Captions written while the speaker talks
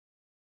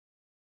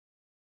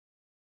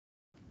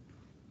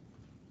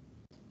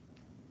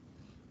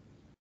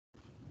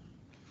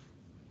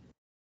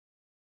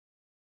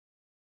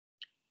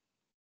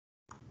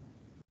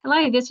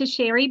Hello, this is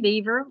Sherry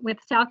Beaver with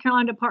South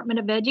Carolina Department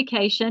of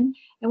Education,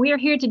 and we are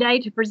here today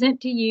to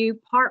present to you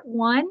part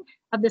one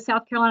of the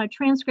South Carolina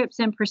Transcripts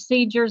and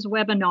Procedures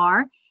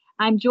webinar.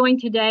 I'm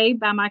joined today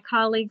by my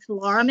colleagues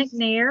Laura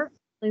McNair,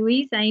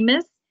 Louise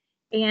Amos,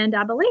 and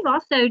I believe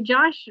also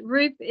Josh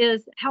Roop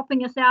is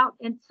helping us out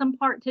in some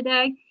part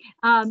today.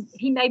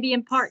 He may be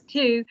in part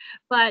two,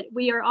 but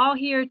we are all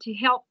here to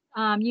help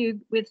you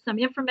with some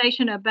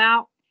information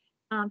about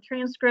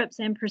transcripts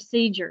and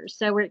procedures.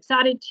 So we're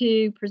excited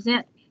to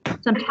present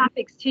some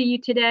topics to you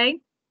today.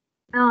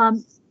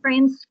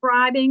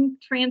 Transcribing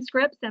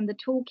transcripts and the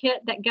toolkit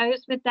that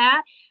goes with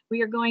that.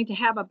 We are going to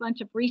have a bunch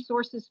of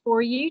resources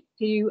for you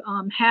to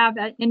have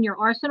in your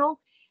arsenal.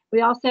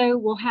 We also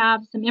will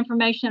have some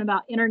information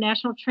about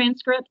international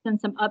transcripts and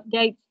some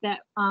updates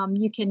that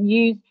you can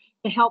use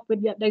to help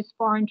with those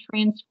foreign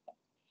transcripts.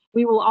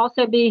 We will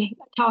also be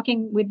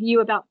talking with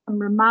you about some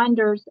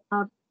reminders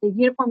of the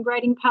uniform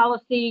grading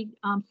policy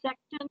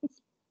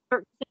sections,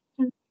 certain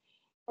sections,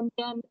 and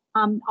then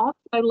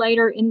also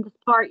later in this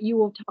part,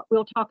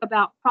 we'll talk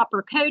about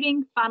proper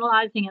coding,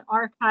 finalizing and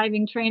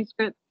archiving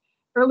transcripts,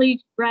 early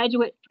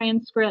graduate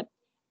transcripts,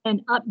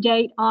 and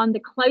update on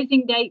the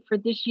closing date for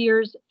this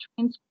year's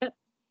transcript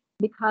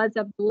because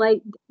of the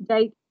late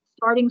date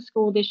starting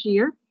school this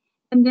year,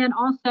 and then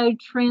also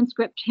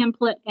transcript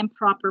template and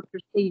proper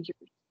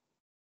procedures.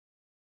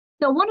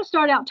 So I want to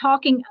start out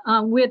talking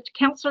with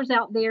counselors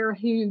out there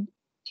who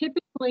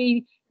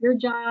typically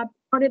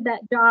part of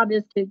that job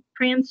is to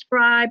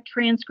transcribe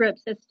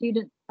transcripts as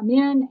students come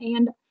in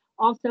and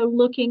also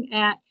looking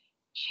at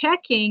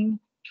checking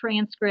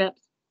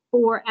transcripts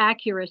for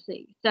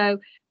accuracy. So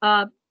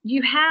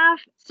you have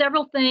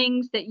several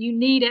things that you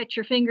need at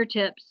your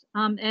fingertips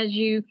as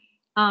you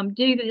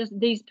do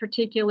these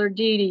particular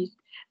duties.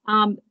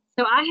 So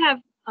I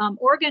have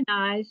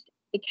organized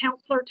a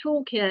counselor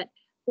toolkit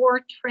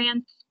for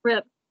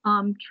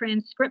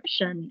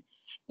transcription.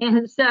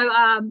 And so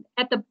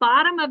at the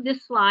bottom of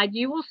this slide,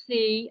 you will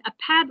see a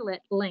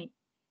Padlet link.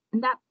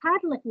 And that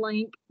Padlet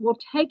link will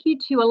take you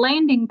to a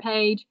landing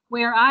page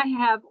where I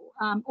have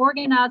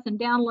organized and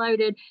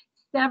downloaded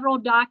several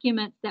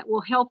documents that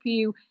will help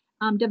you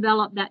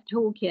develop that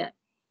toolkit.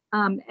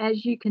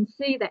 As you can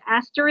see, the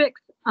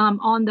asterisks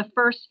on the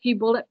first few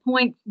bullet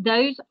points,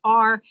 those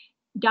are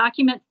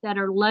documents that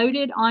are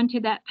loaded onto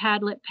that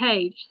Padlet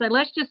page. So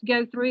let's just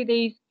go through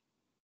these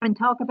and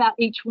talk about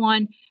each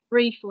one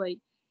briefly.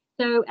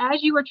 So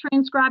as you are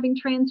transcribing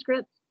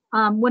transcripts,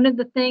 one of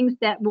the things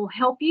that will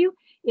help you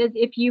is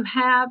if you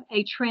have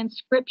a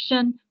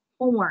transcription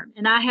form.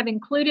 And I have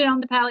included on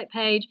the Padlet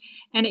page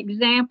an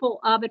example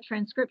of a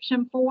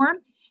transcription form.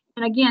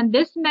 And again,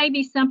 this may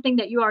be something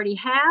that you already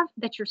have,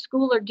 that your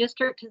school or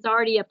district has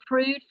already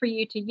approved for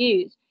you to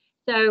use.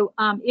 So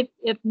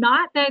if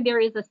not, though, there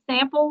is a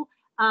sample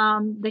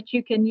that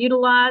you can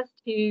utilize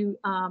to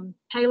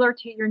tailor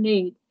to your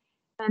needs.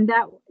 And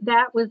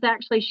that was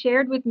actually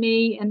shared with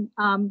me and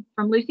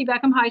from Lucy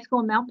Beckham High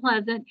School in Mount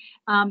Pleasant,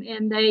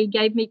 and they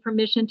gave me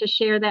permission to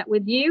share that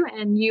with you,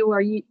 and you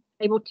are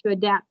able to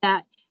adapt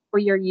that for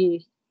your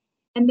use.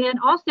 And then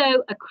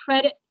also a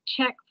credit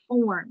check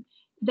form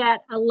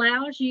that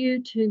allows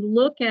you to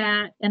look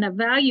at and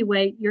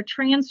evaluate your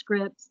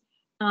transcripts,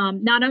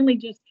 not only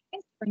just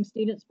transferring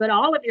students, but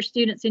all of your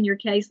students in your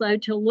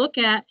caseload, to look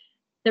at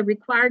the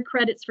required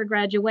credits for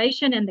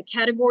graduation and the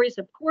categories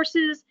of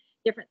courses,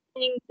 different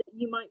things that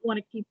you might want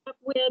to keep up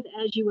with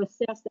as you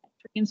assess that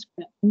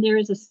transcript. And there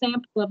is a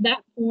sample of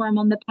that form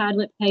on the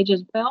Padlet page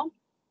as well.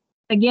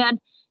 Again,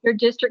 your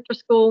district or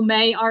school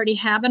may already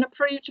have an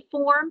approved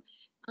form,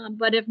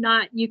 but if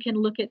not, you can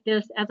look at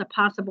this as a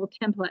possible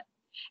template.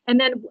 And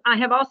then I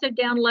have also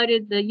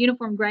downloaded the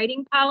uniform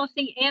grading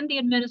policy and the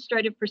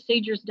administrative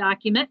procedures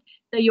document,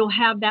 so you'll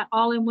have that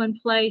all in one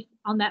place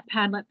on that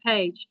Padlet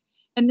page.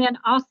 And then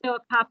also a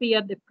copy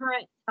of the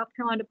current South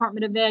Carolina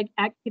Department of Ed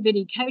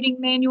activity coding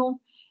manual.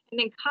 And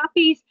then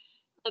copies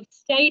of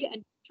state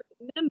and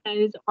district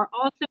memos are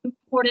also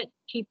important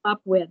to keep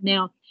up with.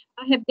 Now,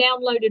 I have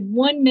downloaded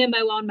one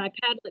memo on my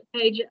Padlet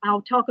page.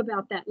 I'll talk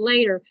about that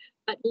later.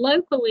 But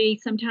locally,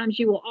 sometimes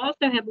you will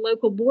also have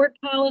local board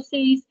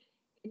policies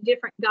and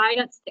different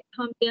guidance that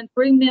comes in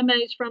through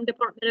memos from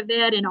Department of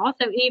Ed, and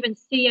also even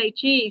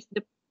CHEs,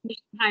 the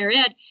Commission on Higher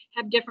Ed,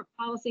 have different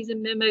policies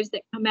and memos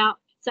that come out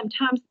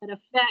sometimes that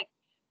affect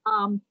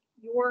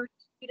your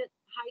students'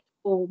 high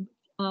school,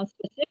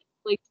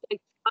 specifically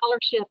state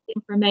scholarship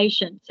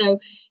information. So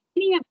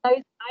any of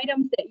those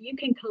items that you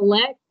can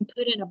collect and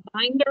put in a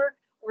binder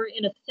or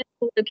in a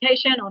central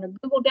location on a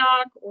Google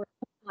Doc or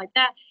something like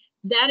that,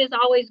 that is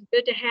always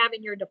good to have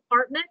in your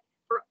department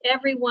for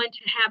everyone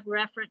to have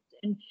reference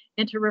and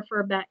to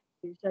refer back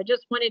to. So I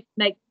just wanted to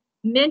make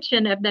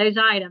mention of those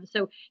items.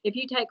 So if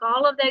you take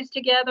all of those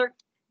together,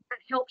 that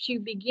helps you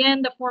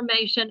begin the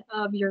formation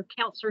of your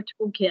counselor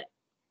toolkit.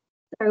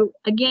 So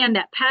again,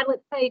 that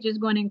Padlet page is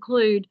going to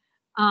include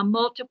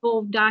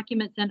multiple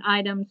documents and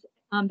items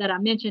that I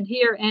mentioned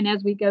here. And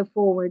as we go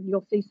forward,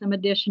 you'll see some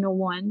additional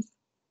ones.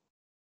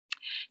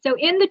 So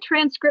in the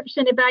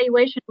transcription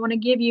evaluation, I want to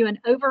give you an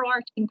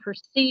overarching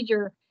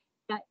procedure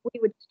that we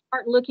would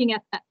start looking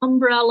at that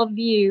umbrella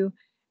view,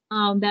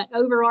 that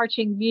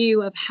overarching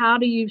view of how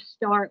do you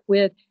start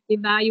with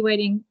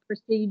evaluating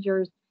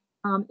procedures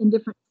in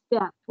different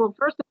steps. Well,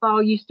 first of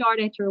all, you start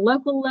at your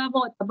local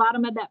level at the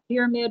bottom of that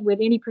pyramid with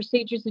any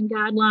procedures and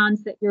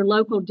guidelines that your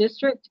local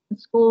district and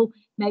school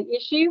may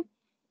issue,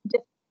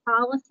 different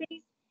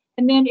policies.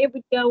 And then it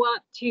would go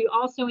up to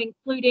also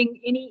including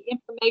any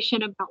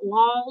information about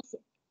laws,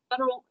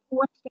 federal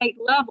or state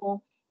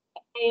level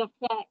that may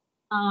affect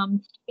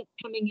students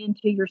coming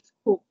into your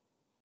school.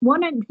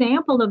 One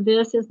example of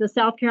this is the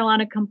South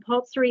Carolina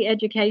Compulsory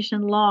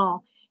Education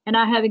Law. And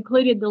I have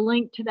included the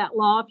link to that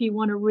law if you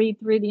want to read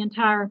through the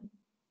entire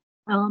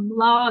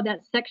law.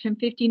 That's section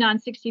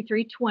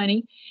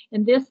 596320.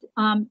 And this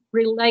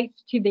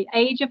relates to the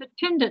age of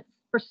attendance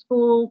for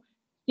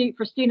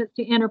students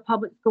to enter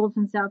public schools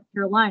in South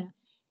Carolina.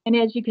 And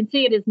as you can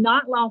see, it is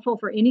not lawful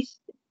for any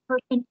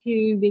person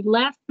to be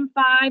less than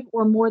 5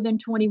 or more than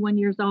 21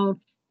 years old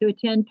to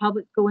attend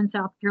public school in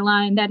South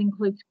Carolina, and that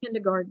includes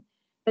kindergarten.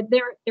 But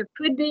there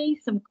could be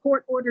some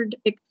court-ordered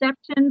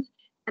exceptions.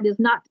 That is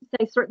not to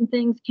say certain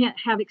things can't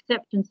have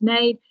exceptions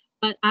made,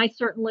 but I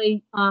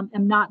certainly am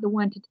not the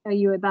one to tell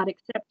you about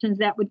exceptions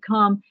that would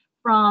come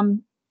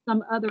from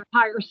some other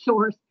higher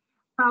source,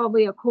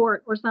 probably a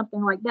court or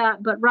something like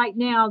that. But right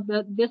now,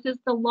 this is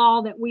the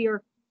law that we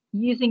are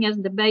using as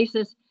the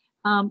basis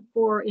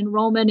for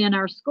enrollment in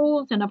our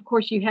schools. And of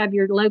course, you have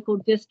your local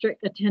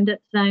district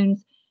attendance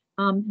zones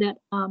that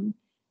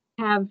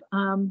have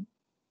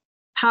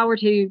power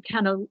to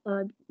kind of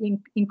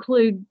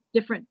include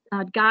different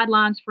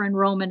guidelines for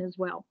enrollment as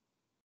well.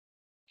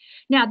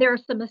 Now, there are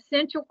some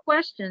essential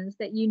questions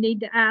that you need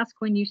to ask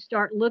when you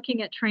start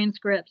looking at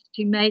transcripts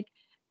to make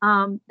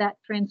that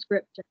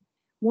transcription.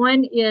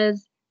 One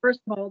is, first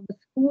of all, the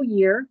school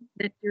year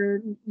that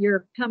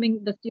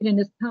the student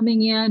is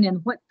coming in,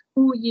 and what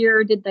school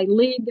year did they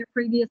leave their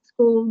previous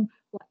school?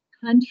 What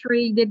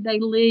country did they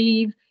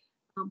leave?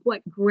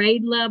 What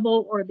grade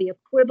level or the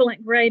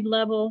equivalent grade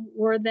level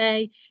were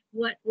they?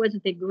 What was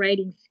the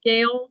grading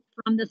scale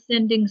from the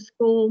sending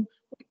school?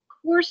 What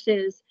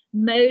courses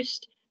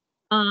most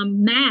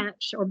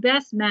match or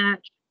best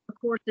match the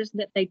courses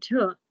that they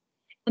took?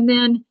 And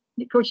then,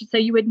 of course,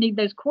 you would need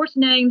those course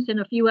names and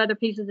a few other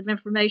pieces of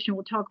information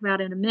we'll talk about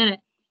in a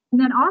minute.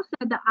 And then also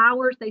the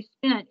hours they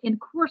spent in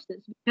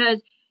courses, because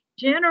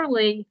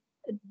generally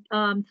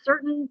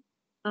certain,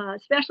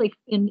 especially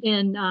in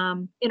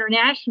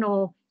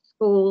international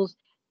schools,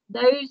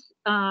 those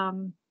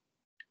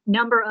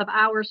number of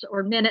hours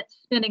or minutes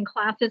spent in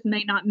classes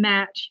may not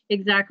match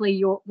exactly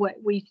what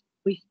we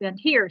spend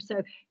here.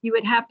 So you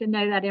would have to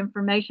know that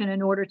information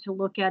in order to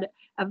look at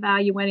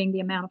evaluating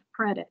the amount of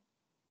credit.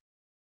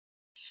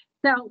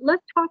 So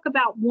let's talk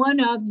about one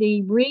of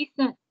the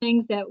recent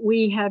things that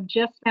we have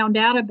just found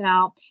out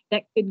about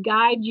that could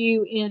guide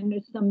you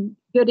in some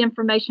good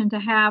information to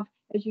have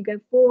as you go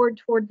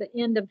forward toward the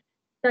end of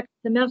second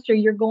semester.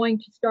 You're going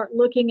to start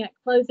looking at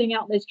closing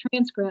out those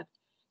transcripts.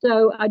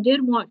 So I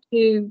did want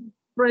to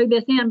throw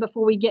this in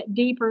before we get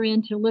deeper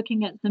into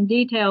looking at some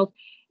details,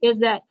 is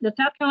that the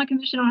South Carolina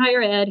Commission on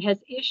Higher Ed has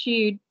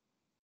issued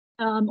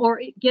or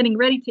getting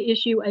ready to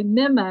issue a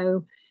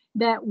memo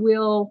that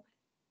will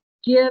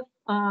give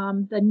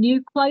the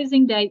new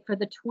closing date for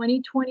the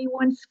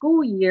 2021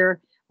 school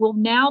year will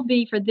now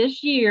be for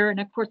this year.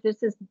 And of course,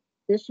 this is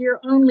this year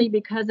only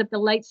because of the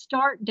late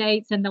start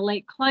dates and the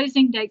late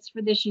closing dates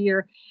for this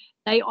year.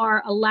 They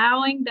are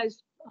allowing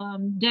those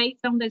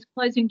dates on those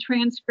closing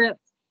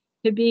transcripts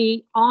to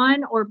be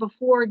on or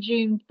before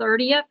June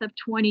 30th of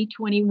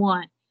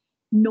 2021.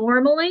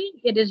 Normally,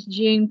 it is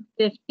June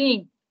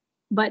 15th,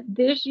 but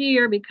this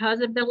year,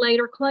 because of the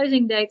later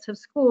closing dates of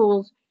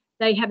schools,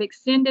 they have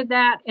extended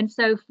that. And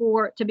so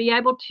to be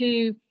able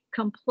to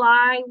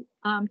comply,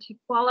 to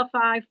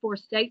qualify for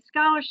state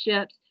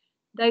scholarships,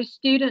 those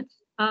students'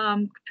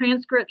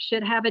 transcripts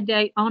should have a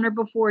date on or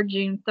before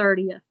June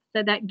 30th.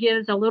 So that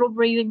gives a little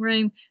breathing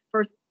room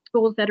for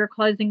schools that are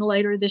closing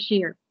later this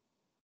year.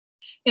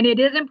 And it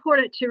is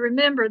important to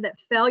remember that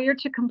failure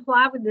to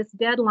comply with this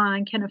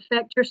deadline can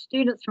affect your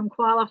students from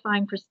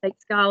qualifying for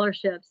state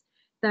scholarships.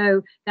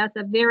 So that's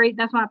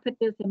why I put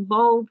this in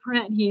bold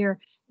print here,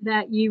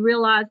 that you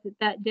realize that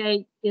that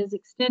date is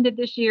extended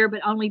this year,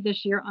 but only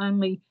this year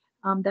only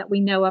that we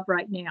know of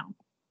right now.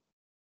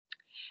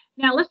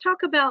 Now let's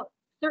talk about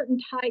certain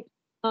types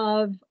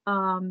of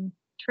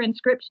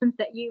transcriptions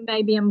that you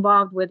may be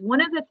involved with.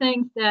 One of the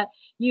things that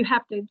you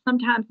have to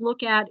sometimes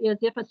look at is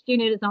if a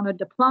student is on a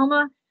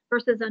diploma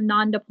versus a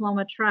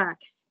non-diploma track.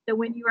 So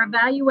when you are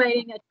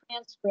evaluating a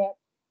transcript,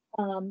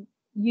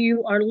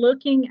 you are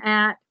looking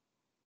at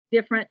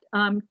different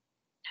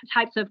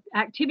types of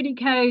activity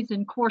codes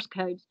and course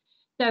codes.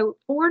 So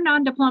for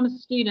non-diploma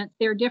students,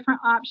 there are different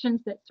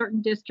options that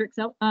certain districts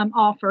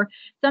offer.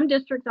 Some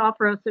districts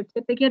offer a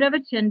certificate of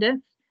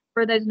attendance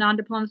for those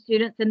non-diploma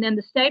students. And then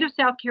the state of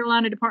South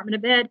Carolina Department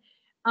of Ed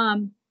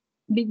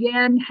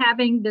began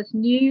having this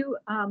new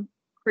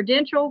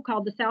credential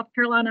called the South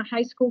Carolina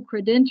High School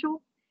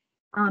Credential.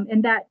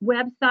 And that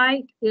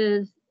website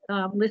is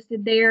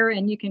listed there,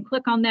 and you can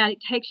click on that.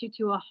 It takes you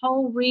to a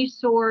whole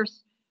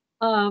resource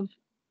of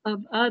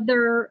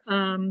other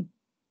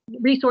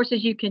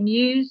resources you can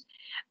use.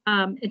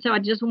 And so I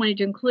just wanted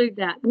to include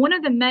that. One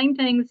of the main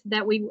things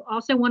that we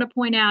also want to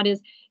point out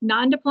is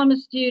non-diploma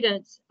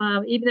students,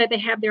 even though they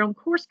have their own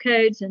course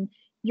codes, and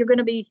you're going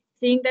to be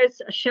seeing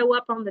those show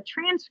up on the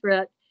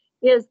transcript,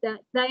 is that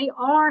they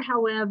are,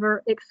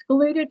 however,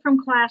 excluded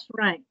from class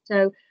rank.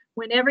 So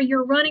whenever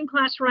you're running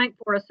class rank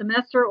for a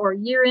semester or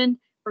year end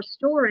for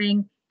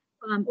storing,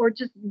 or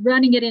just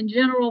running it in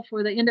general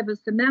for the end of a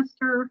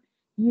semester,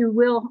 you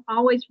will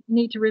always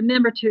need to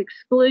remember to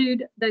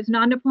exclude those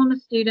non-diploma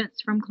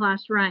students from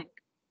class rank.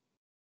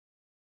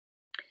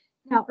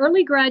 Now,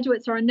 early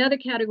graduates are another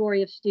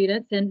category of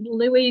students, and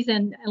Louise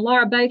and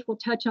Laura both will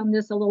touch on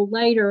this a little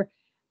later,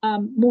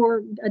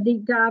 a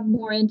deep dive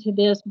more into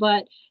this.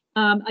 But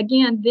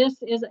again, this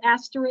is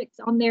asterisks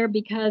on there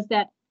because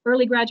that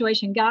early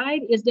graduation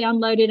guide is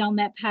downloaded on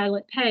that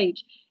Padlet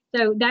page.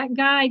 So that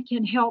guide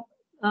can help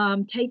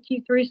take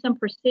you through some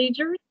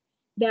procedures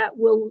that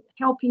will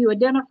help you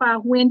identify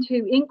when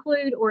to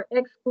include or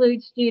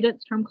exclude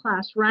students from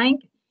class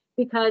rank,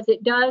 because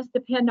it does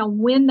depend on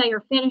when they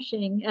are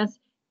finishing as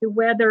to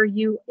whether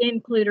you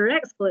include or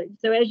exclude.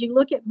 So as you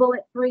look at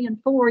bullet 3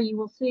 and 4, you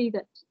will see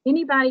that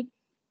anybody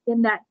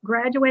in that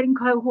graduating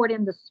cohort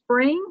in the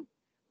spring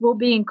will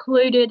be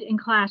included in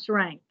class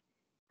rank.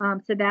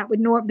 So that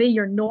would be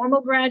your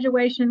normal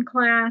graduation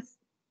class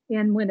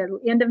in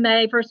end of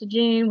May, 1st of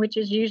June, which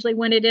is usually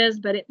when it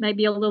is, but it may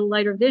be a little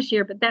later this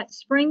year. But that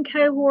spring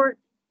cohort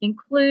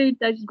include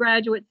those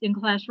graduates in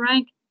class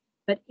rank.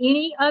 But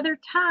any other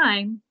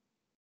time,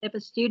 if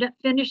a student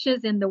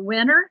finishes in the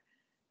winter,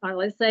 or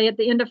let's say at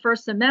the end of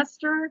first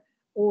semester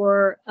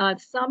or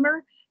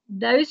summer,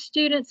 those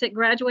students that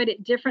graduate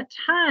at different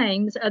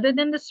times other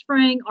than the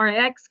spring are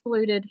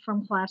excluded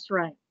from class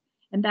rank.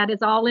 And that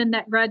is all in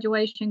that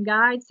graduation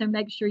guide. So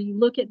make sure you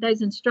look at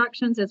those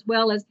instructions as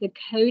well as the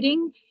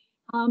coding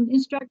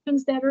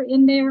instructions that are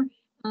in there,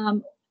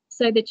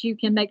 so that you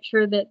can make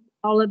sure that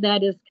all of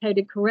that is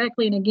coded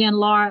correctly. And again,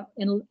 Laura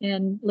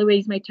and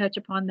Louise may touch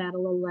upon that a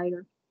little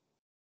later.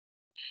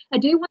 I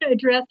do want to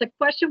address the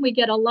question we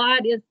get a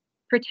lot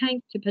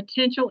pertains to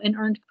potential and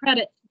earned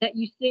credits that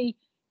you see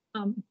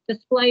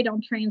displayed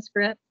on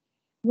transcripts.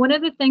 One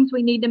of the things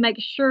we need to make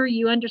sure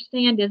you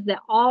understand is that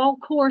all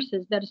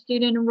courses that a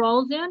student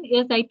enrolls in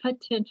is a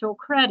potential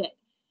credit.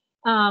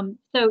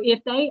 So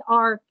if they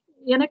are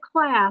in a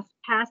class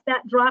past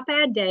that drop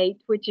add date,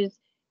 which is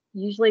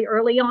usually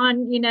early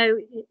on,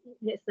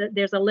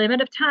 there's a limit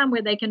of time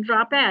where they can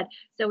drop add.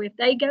 So if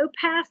they go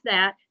past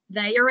that,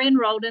 they are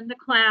enrolled in the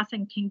class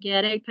and can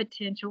get a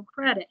potential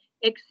credit,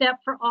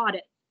 except for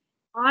audits.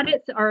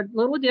 Audits are a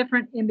little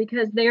different, and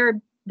because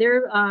they're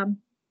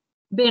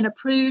being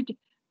approved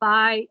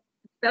by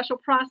special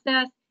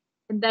process,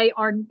 and they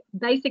are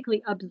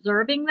basically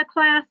observing the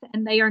class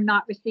and they are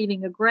not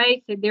receiving a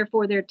grade, so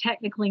therefore they're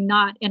technically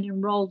not an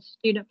enrolled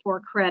student for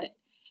a credit.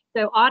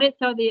 So audits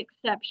are the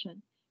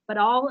exception, but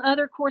all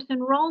other course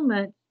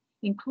enrollments,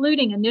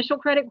 including initial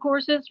credit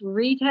courses,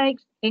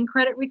 retakes, and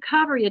credit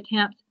recovery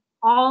attempts,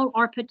 all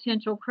are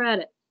potential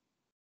credits.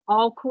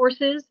 All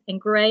courses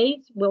and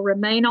grades will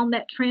remain on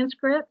that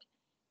transcript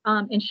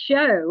and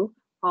show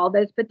all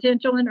those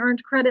potential and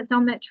earned credits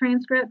on that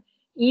transcript.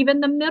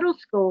 Even the middle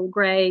school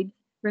grades,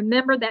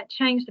 remember that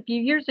changed a few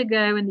years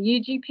ago in the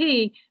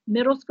UGP,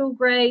 middle school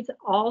grades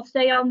all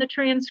stay on the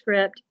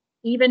transcript.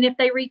 Even if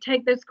they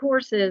retake those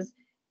courses,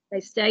 they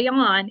stay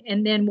on,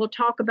 and then we'll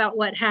talk about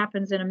what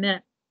happens in a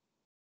minute.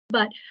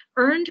 But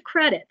earned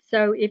credits,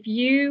 so if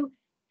you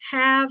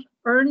have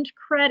earned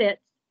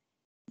credits,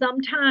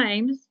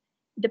 sometimes,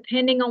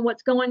 depending on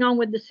what's going on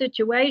with the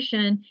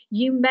situation,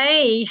 you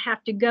may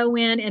have to go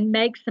in and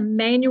make some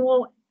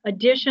manual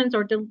additions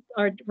or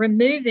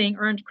removing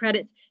earned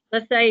credits.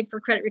 Let's say for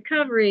credit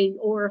recovery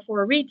or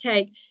for a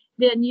retake,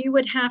 then you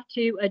would have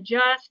to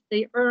adjust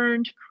the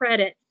earned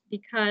credits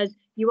because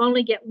you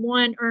only get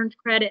one earned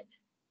credit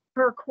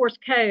per course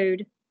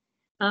code.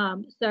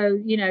 So,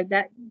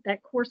 that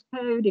course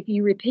code, if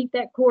you repeat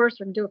that course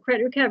or do a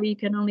credit recovery, you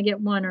can only get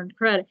one earned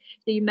credit.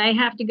 So you may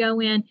have to go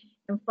in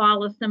and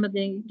follow some of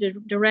the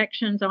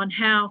directions on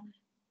how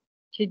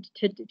to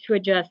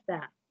adjust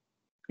that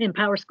in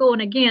Power School.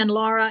 And again,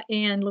 Laura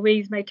and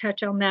Louise may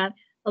touch on that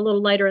a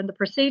little later in the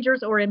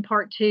procedures or in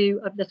part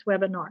 2 of this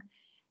webinar.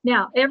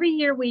 Now, every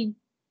year we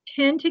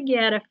tend to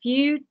get a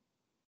few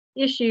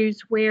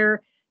issues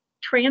where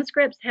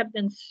transcripts have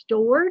been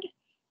stored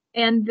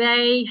and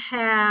they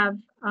have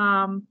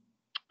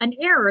an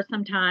error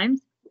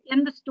sometimes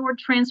in the stored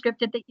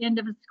transcript at the end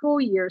of a school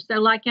year. So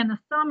like in the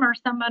summer,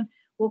 someone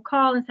will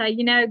call and say,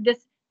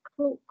 this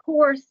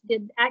course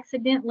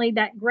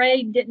that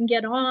grade didn't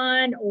get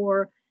on,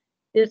 or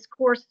this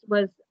course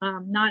was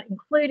not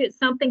included.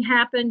 Something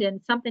happened and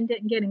something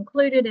didn't get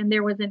included and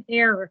there was an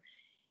error.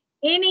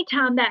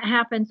 Anytime that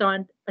happens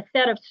on a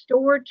set of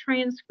stored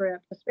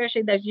transcripts,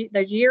 especially those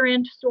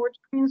year-end stored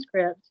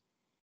transcripts,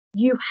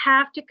 you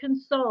have to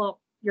consult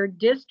your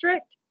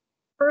district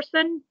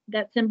person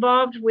that's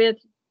involved with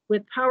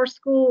with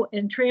PowerSchool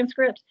and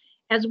Transcripts,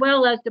 as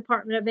well as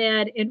Department of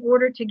Ed, in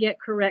order to get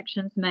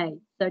corrections made.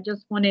 So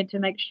just wanted to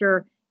make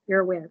sure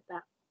you're aware of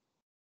that.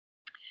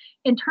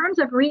 In terms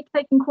of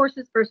retaking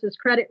courses versus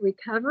credit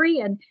recovery,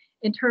 and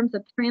in terms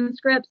of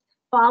transcripts,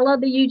 follow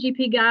the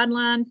UGP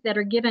guidelines that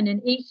are given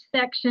in each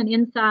section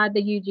inside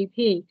the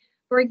UGP.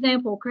 For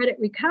example, credit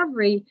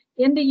recovery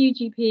in the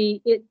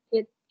UGP,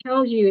 it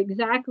tells you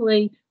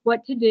exactly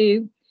what to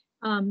do.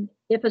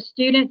 If a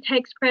student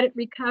takes credit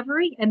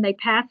recovery and they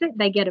pass it,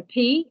 they get a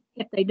P.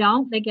 If they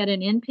don't, they get an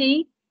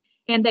NP.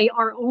 And they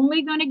are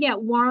only going to get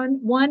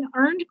one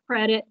earned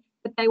credit,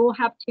 but they will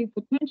have 2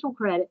 potential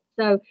credits.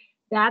 So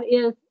that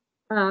is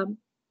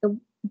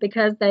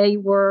because they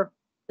were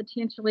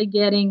potentially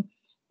getting,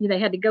 they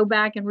had to go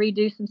back and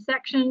redo some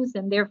sections,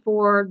 and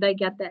therefore they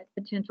get that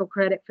potential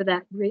credit for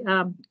that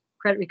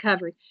credit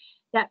recovery.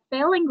 That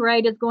failing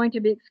grade is going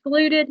to be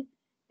excluded,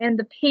 and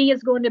the P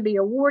is going to be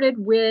awarded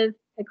with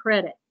a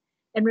credit.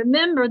 And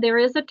remember, there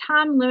is a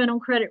time limit on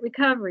credit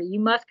recovery. You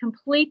must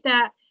complete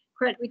that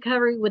credit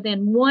recovery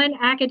within 1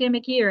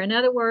 academic year. In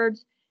other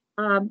words,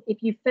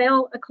 if you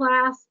fail a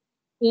class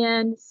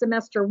in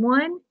semester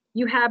 1,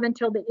 you have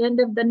until the end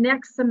of the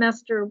next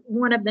semester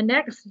 1 of the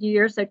next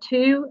year, so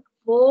 2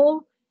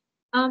 full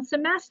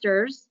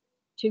semesters,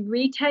 to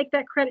retake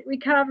that credit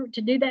recovery,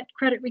 to do that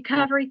credit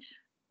recovery.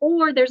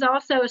 Or there's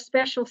also a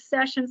special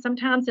session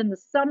sometimes in the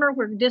summer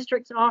where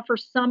districts offer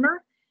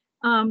summer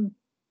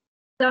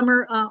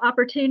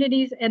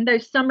opportunities, and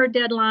those summer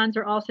deadlines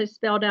are also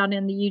spelled out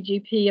in the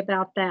UGP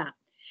about that.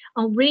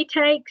 On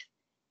retakes,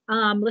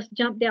 let's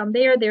jump down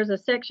there. There's a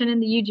section in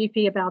the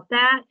UGP about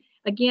that.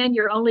 Again,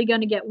 you're only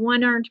going to get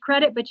 1 earned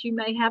credit, but you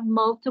may have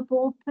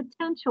multiple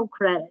potential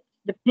credits,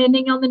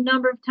 depending on the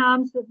number of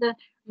times that the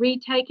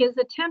retake is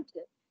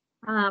attempted.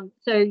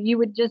 So you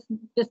would just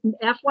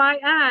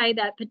FYI,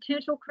 that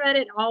potential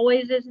credit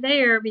always is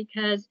there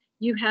because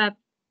you have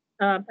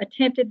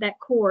attempted that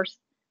course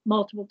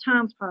multiple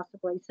times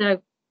possibly.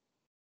 So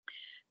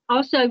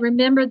also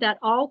remember that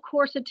all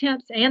course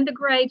attempts and the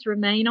grades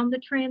remain on the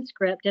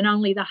transcript, and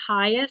only the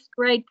highest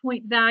grade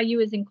point value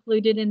is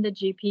included in the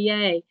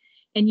GPA.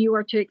 And you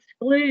are to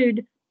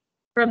exclude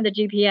from the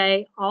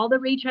GPA all the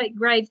retake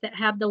grades that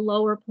have the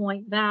lower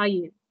point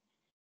value.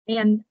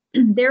 And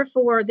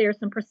therefore, there's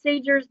some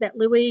procedures that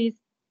Louise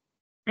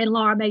and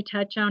Laura may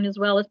touch on, as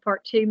well as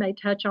part 2 may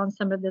touch on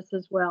some of this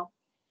as well,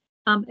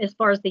 as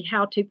far as the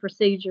how-to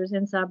procedures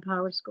inside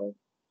PowerSchool.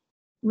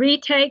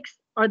 Retakes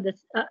are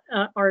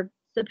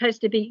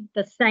supposed to be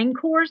the same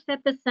course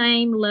at the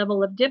same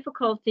level of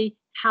difficulty.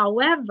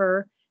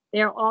 However,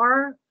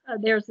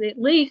 there's at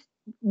least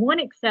one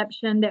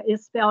exception that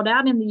is spelled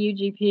out in the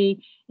UGP,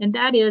 and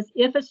that is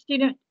if a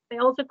student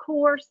fails a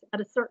course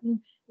at a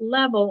certain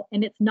level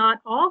and it's not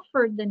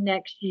offered the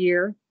next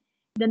year,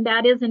 then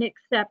that is an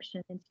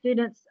exception, and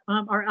students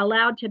are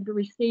allowed to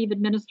receive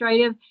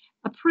administrative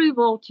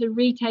approval to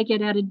retake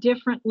it at a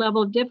different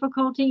level of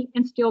difficulty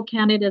and still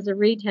count it as a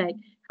retake.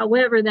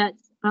 However,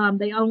 that's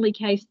the only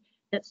case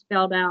that's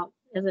spelled out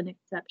as an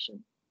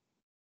exception.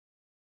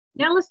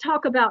 Now let's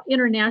talk about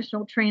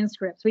international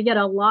transcripts. We get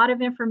a lot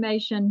of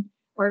information,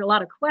 or a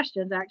lot of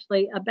questions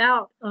actually,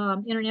 about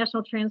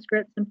international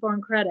transcripts and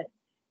foreign credit.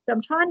 So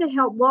I'm trying to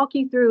help walk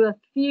you through a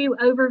few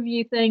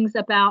overview things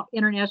about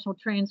international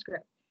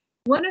transcripts.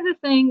 One of the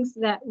things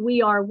that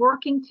we are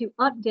working to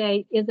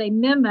update is a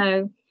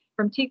memo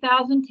from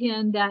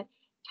 2010 that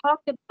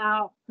talked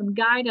about some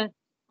guidance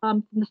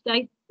from the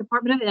State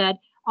Department of Ed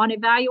on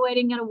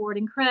evaluating and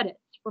awarding credits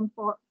from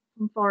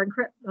foreign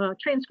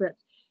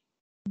transcripts.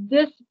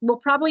 This will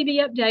probably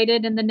be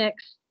updated in the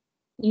next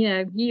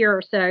year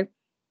or so.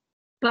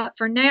 But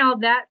for now,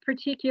 that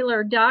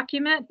particular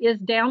document is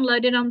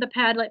downloaded on the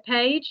Padlet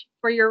page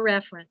for your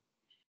reference.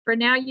 For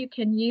now, you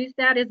can use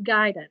that as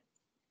guidance.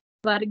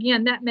 But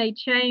again, that may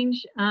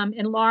change,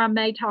 and Laura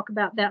may talk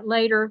about that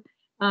later,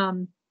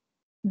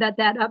 that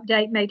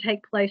update may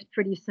take place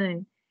pretty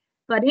soon.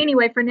 But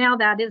anyway, for now,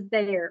 that is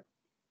there.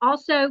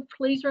 Also,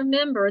 please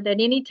remember that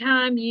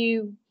anytime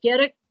you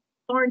get a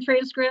foreign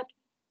transcript,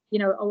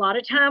 a lot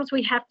of times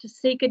we have to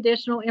seek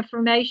additional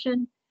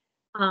information,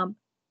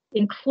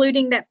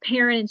 including that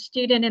parent and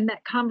student in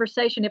that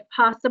conversation if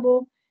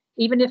possible,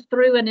 even if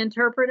through an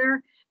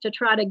interpreter, to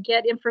try to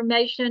get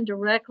information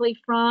directly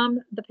from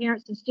the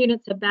parents and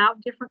students about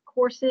different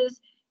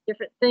courses,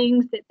 different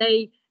things that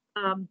they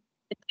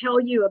tell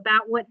you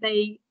about what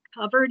they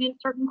covered in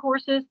certain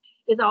courses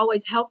is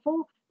always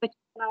helpful. But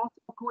you can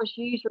also, of course,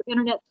 use your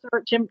internet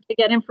search to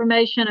get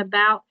information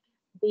about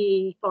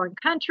the foreign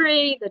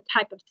country, the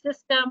type of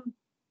system,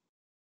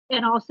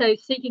 and also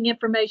seeking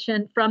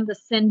information from the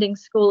sending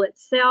school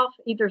itself,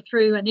 either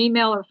through an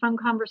email or phone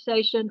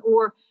conversation,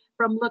 or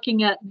from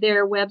looking at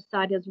their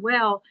website as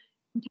well.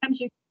 Sometimes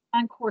you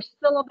can find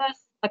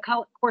a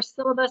course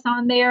syllabus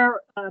on there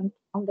on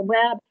the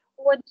web,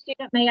 or the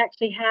student may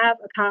actually have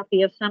a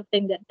copy of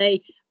something that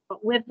they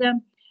brought with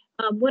them.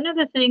 One of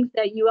the things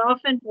that you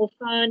often will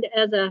find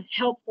as a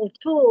helpful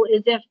tool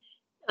is if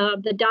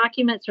the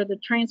documents or the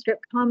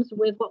transcript comes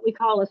with what we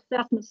call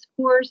assessment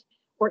scores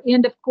or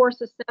end of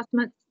course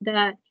assessments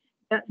that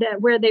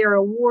where they are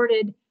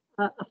awarded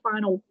a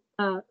final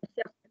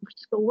assessment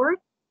score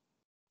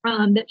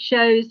that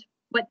shows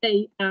what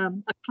they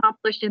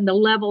accomplished and the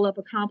level of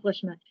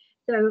accomplishment.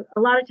 So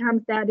a lot of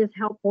times that is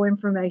helpful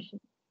information.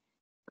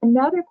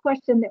 Another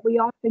question that we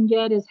often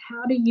get is,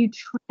 how do you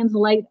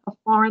translate a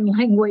foreign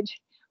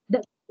language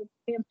that's a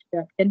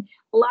transcript? And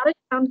a lot of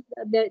times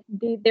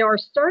there are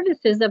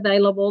services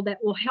available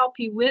that will help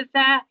you with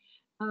that.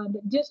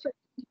 The district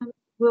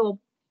will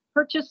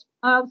purchase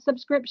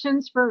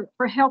subscriptions for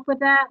help with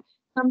that.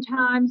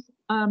 Sometimes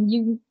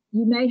you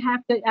may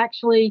have to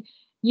actually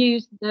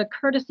use the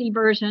courtesy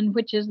version,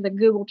 which is the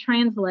Google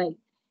Translate.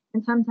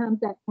 And sometimes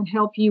that can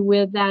help you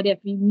with that if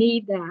you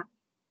need that.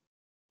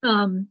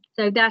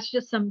 So that's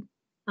just some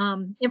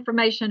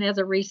information as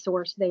a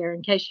resource there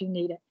in case you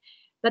need it.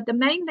 But the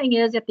main thing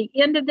is, at the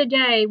end of the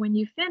day, when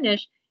you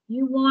finish,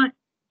 you want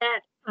that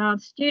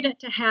student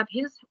to have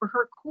his or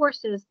her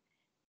courses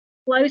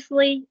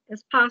closely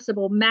as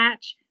possible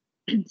match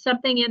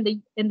something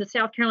in the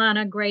South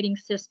Carolina grading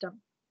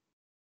system.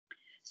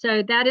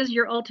 So that is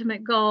your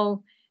ultimate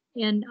goal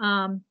in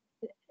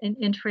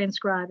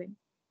transcribing.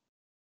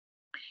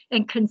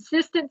 And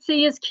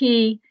consistency is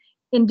key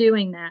in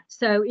doing that.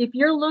 So if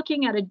you're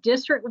looking at a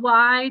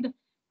district-wide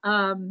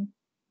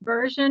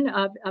version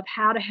of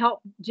how to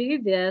help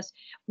do this,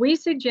 we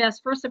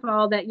suggest, first of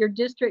all, that your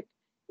district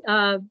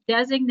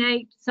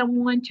designate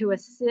someone to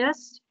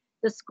assist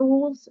the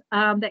schools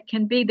that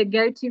can be the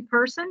go-to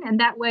person, and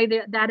that way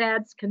that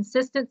adds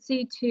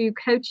consistency to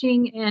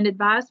coaching and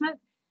advisement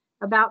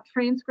about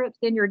transcripts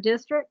in your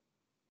district.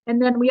 And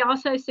then we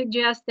also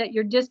suggest that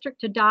your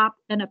district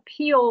adopt an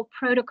appeal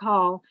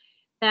protocol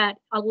that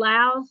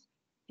allows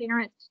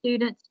parents,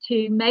 students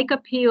to make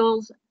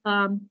appeals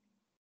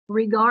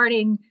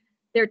regarding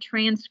their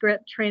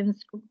transcription.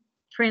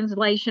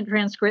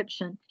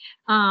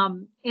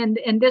 And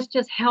this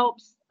just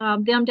helps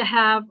them to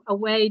have a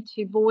way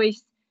to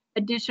voice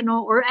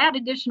additional or add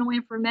additional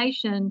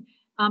information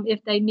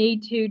if they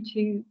need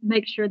to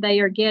make sure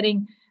they are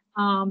getting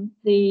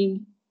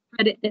the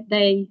credit that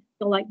they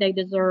feel like they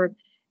deserve.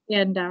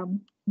 And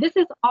this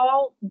is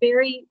all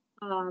very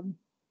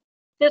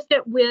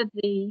consistent with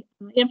the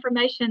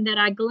information that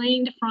I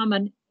gleaned from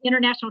an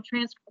international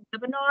transcript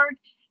webinar.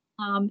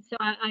 So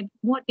I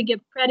want to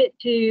give credit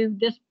to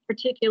this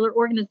particular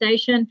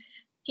organization,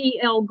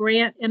 P.L.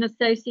 Grant and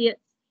Associates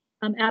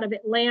out of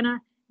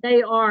Atlanta.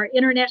 They are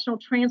International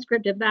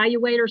Transcript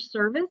Evaluator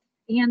Service,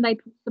 and they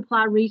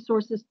supply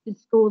resources to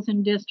schools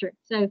and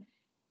districts. So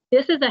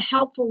this is a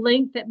helpful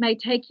link that may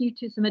take you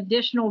to some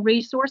additional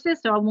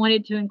resources, so I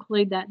wanted to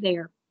include that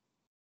there.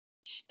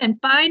 And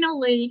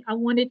finally, I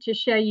wanted to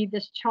show you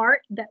this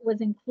chart that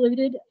was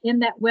included in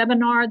that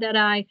webinar that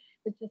I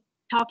was just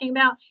talking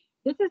about.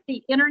 This is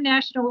the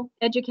International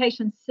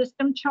Education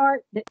System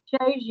chart that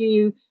shows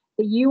you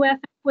the U.S.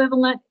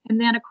 equivalent,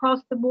 and then across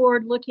the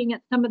board looking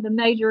at some of the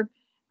major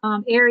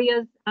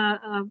areas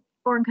of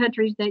foreign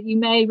countries that you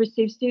may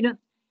receive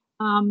students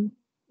in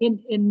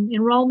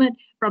enrollment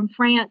from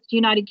France,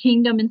 United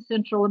Kingdom, and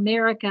Central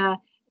America.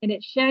 And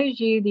it shows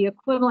you the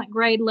equivalent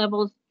grade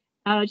levels.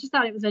 I just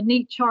thought it was a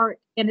neat chart,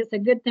 and it's a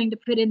good thing to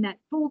put in that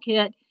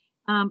toolkit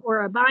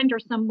or a binder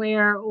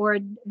somewhere or a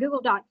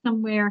Google Doc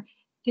somewhere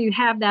to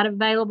have that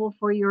available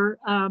for your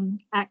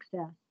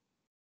access.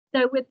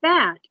 So with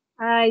that,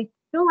 I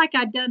feel like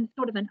I've done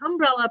sort of an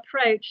umbrella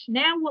approach.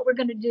 Now what we're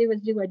going to do is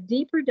do a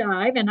deeper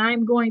dive, and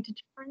I'm going to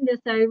turn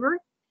this over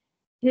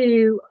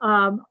to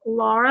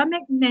Laura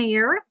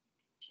McNair.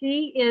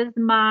 She is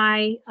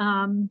my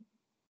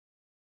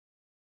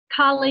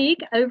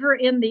colleague over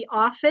in the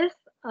Office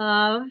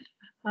of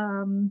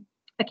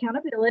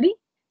Accountability.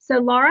 So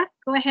Laura,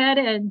 go ahead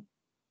and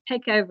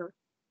take over.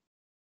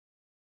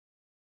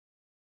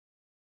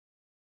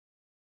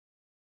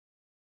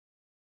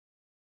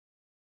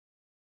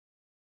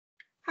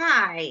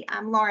 Hi,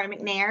 I'm Laura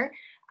McNair.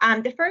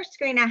 The first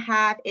screen I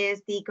have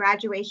is the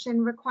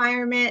graduation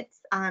requirements,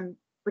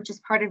 which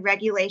is part of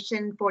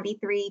Regulation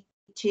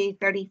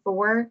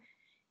 43-234.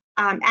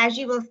 As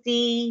you will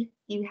see,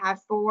 you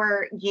have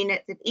 4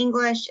 units of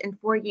English and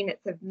 4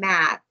 units of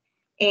math,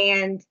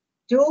 and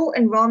dual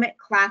enrollment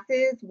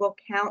classes will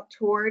count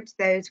towards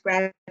those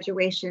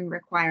graduation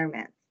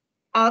requirements.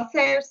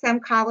 Also, some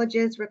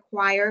colleges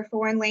require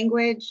foreign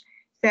language,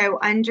 so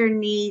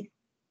underneath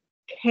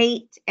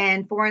CATE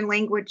and foreign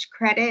language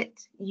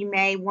credit, you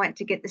may want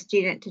to get the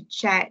student to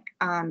check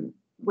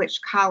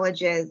which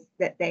colleges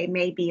that they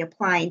may be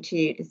applying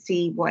to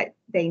see what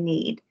they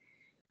need.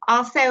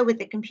 Also, with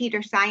the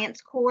computer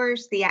science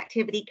course, the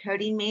activity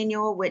coding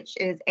manual, which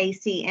is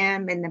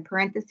ACM in the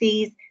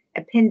parentheses,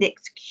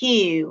 Appendix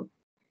Q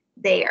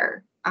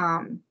there,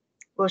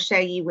 will show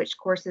you which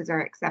courses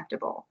are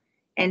acceptable.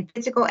 And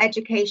physical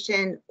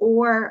education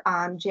or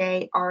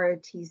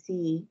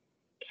JROTC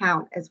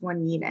count as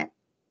 1 unit.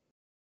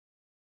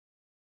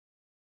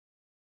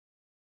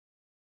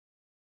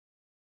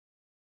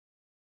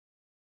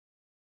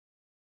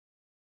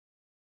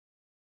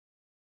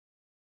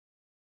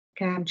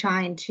 Okay, I'm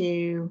trying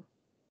to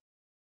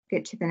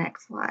get to the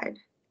next slide.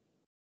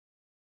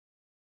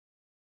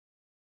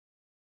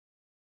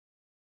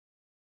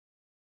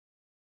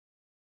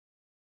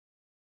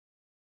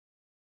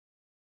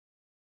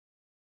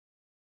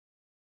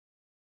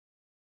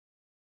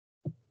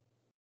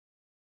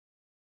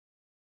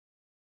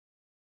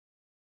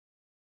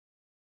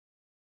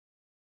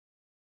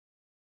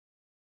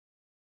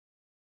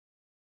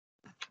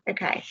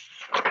 Okay.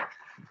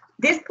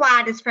 This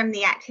slide is from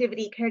the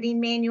activity coding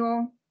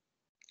manual.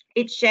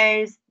 It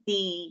shows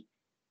the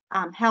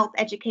health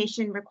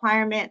education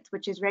requirements,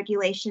 which is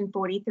Regulation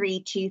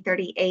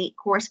 43-238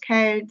 course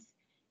codes.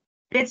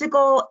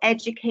 Physical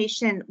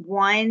education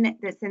 1,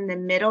 that's in the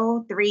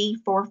middle,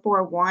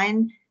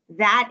 3441,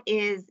 that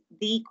is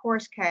the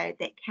course code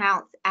that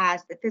counts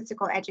as the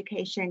physical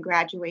education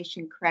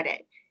graduation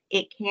credit.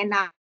 It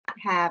cannot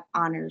have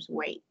honors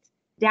weight.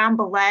 Down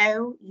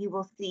below, you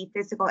will see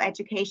physical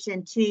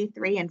education 2,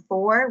 3, and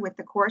 4 with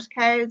the course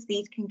codes.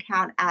 These can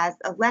count as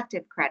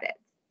elective credits.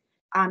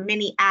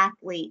 Many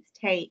athletes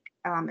take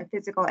a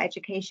physical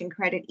education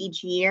credit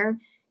each year.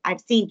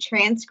 I've seen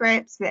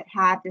transcripts that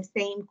have the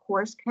same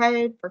course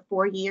code for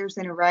 4 years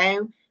in a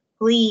row.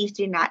 Please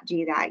do not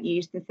do that.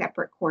 Use the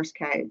separate course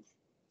codes.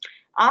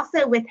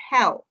 Also with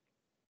health,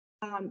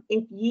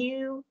 if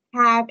you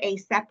have a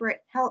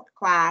separate health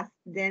class,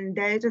 then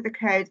those are the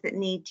codes that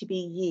need to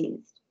be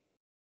used.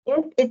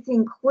 If it's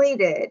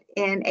included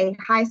in a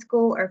high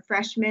school or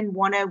freshman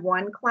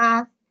 101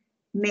 class,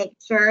 make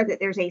sure that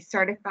there's a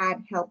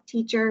certified health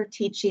teacher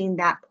teaching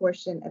that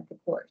portion of the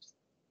course.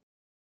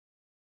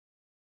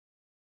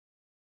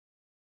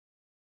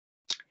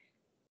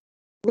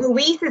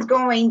 Luis is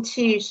going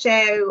to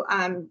show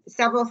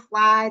several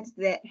slides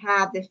that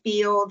have the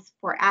fields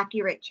for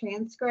accurate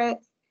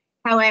transcripts.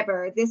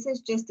 However, this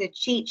is just a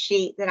cheat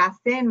sheet that I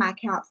send my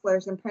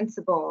counselors and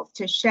principals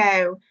to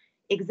show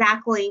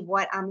exactly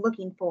what I'm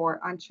looking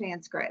for on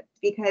transcripts,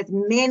 because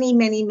many,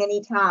 many,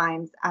 many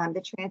times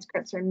the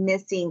transcripts are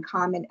missing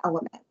common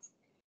elements.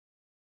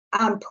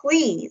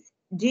 Please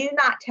do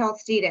not tell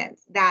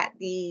students that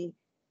the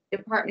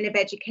Department of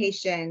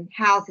Education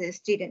houses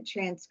student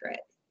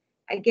transcripts.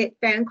 I get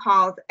phone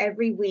calls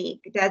every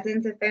week,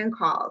 dozens of phone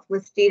calls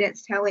with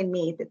students telling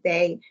me that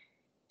they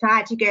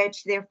tried to go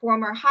to their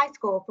former high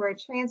school for a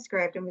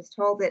transcript and was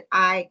told that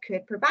I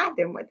could provide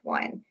them with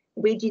one.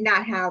 We do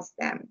not house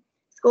them.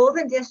 Schools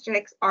and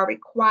districts are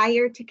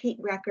required to keep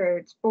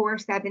records for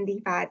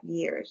 75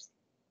 years.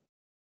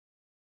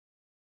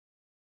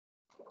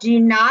 Do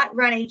not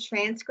run a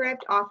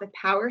transcript off of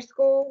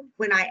PowerSchool.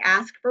 When I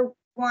ask for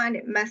one,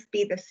 it must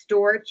be the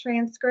stored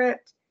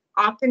transcript.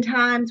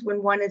 Oftentimes,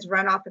 when one is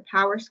run off of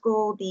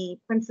PowerSchool, the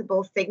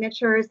principal's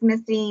signature is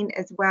missing,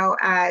 as well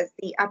as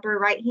the upper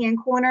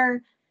right-hand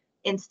corner.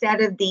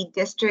 Instead of the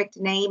district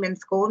name and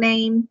school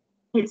name,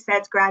 it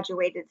says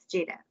graduated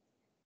student.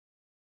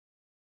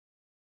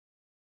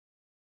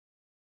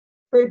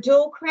 For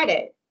dual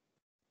credit,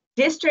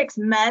 districts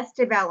must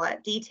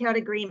develop detailed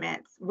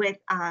agreements with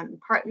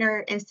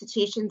partner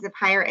institutions of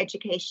higher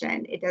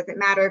education. It doesn't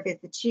matter if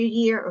it's a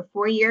 2-year or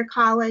 4-year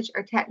college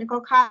or technical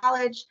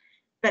college,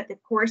 but the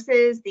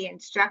courses, the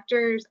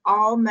instructors,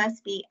 all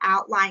must be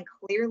outlined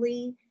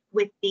clearly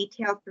with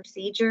detailed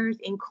procedures,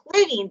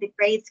 including the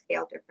grade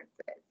scale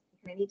differences.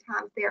 Many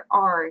times there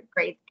are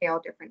grade scale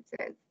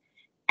differences.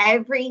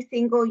 Every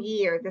single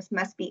year, this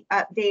must be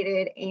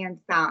updated and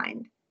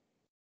signed.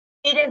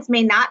 Students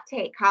may not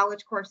take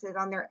college courses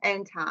on their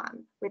own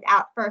time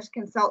without first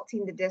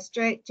consulting the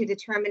district to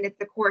determine if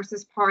the course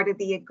is part of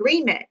the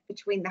agreement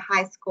between the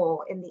high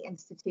school and the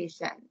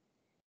institution.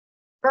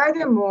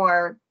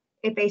 Furthermore,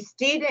 if a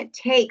student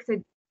takes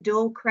a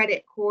dual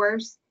credit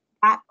course,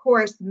 that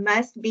course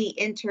must be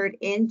entered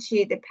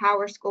into the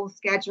PowerSchool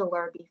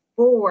scheduler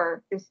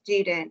before the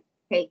student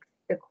takes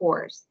the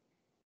course.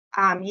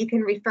 You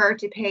can refer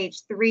to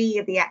page 3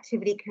 of the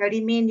activity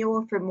coding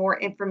manual for more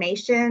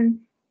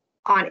information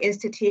on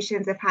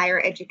institutions of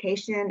higher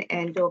education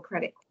and dual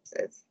credit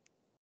courses.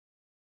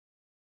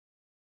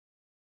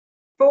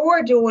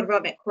 For dual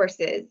enrollment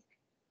courses,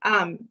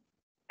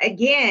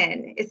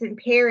 again, it's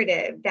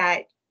imperative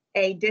that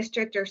a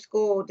district or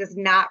school does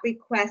not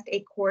request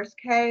a course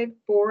code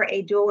for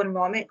a dual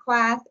enrollment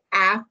class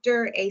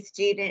after a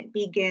student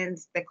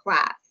begins the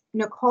class.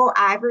 Nicole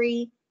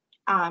Ivory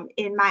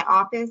in my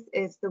office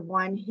is the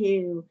one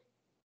who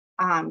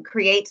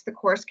creates the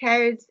course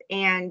codes.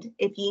 And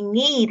if you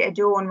need a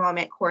dual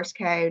enrollment course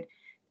code,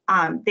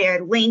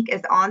 their link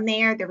is on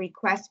there, the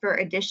request for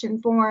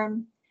addition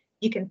form.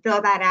 You can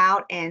fill that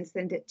out and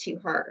send it to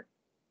her.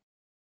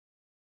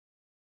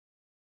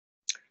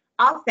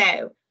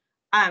 Also,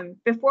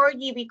 before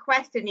you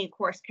request a new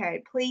course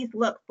code, please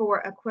look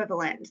for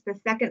equivalents. The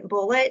second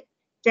bullet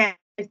shows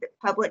that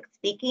public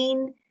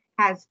speaking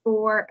has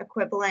 4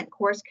 equivalent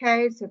course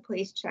codes, so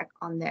please check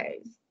on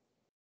those.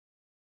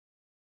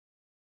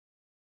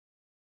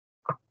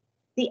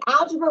 The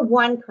Algebra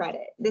 1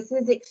 credit, this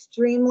is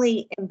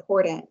extremely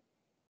important.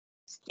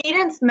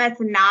 Students must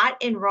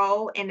not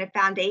enroll in a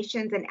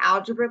Foundations in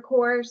Algebra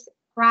course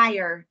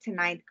prior to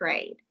 9th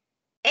grade.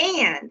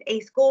 And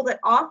a school that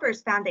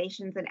offers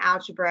Foundations in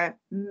Algebra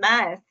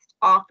must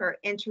offer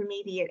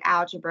Intermediate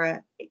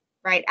Algebra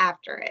right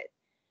after it.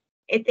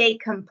 If they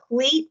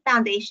complete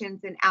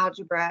Foundations in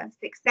Algebra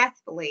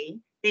successfully,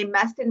 they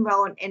must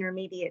enroll in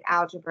Intermediate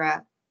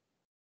Algebra.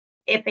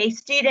 If a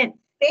student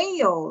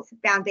fails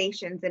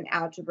foundations in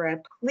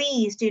algebra,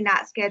 please do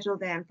not schedule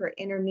them for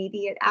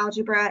intermediate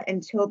algebra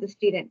until the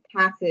student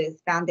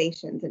passes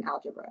foundations in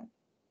algebra.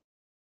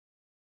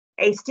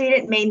 A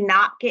student may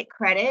not get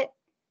credit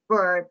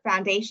for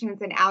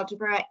foundations in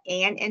algebra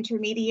and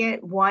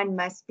intermediate. One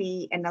must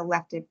be an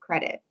elective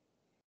credit.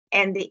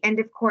 And the end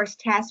of course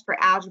test for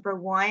Algebra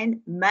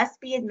 1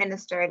 must be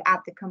administered at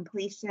the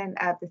completion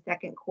of the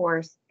second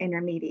course,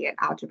 intermediate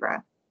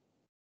algebra.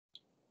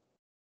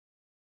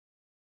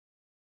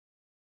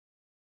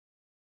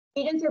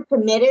 Students are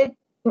permitted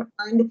to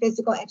earn the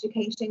physical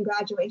education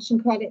graduation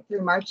credit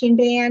through marching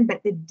band,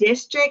 but the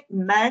district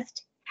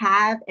must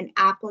have an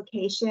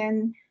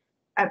application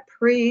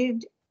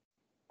approved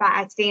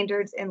by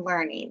Standards in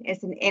Learning.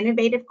 It's an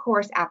innovative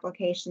course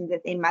application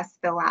that they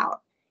must fill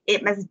out.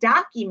 It must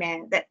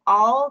document that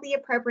all the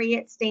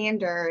appropriate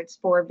standards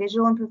for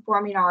visual and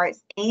performing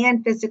arts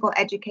and physical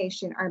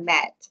education are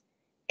met.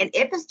 And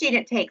if a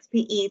student takes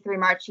PE through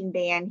marching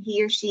band,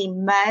 he or she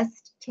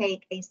must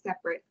take a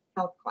separate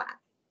health class.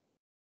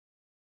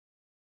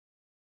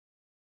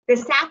 The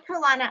South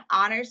Carolina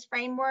Honors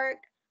Framework,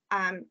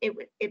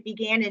 it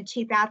began in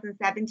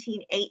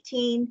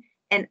 2017-18,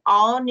 and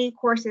all new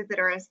courses that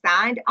are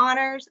assigned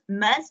honors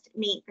must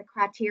meet the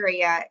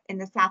criteria in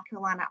the South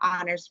Carolina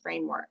Honors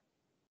Framework.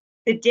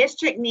 The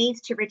district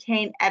needs to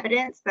retain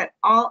evidence that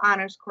all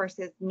honors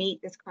courses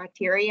meet this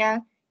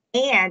criteria,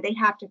 and they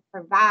have to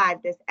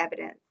provide this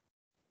evidence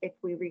if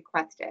we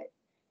request it.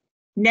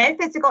 No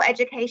physical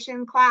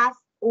education class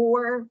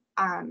or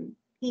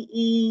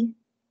PE,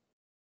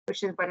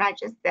 which is what I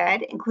just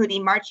said,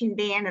 including marching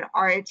band and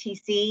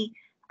ROTC,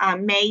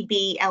 may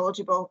be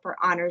eligible for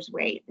honors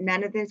weight.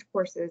 None of those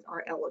courses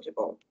are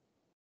eligible.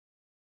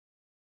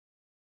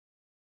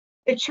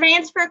 The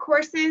transfer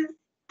courses,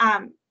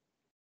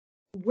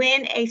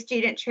 when a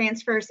student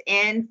transfers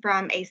in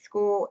from a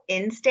school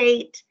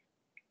in-state,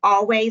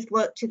 always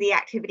look to the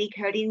activity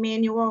coding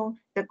manual.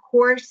 The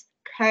course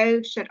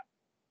code should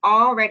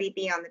already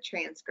be on the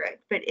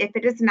transcript, but if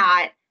it is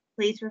not,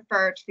 please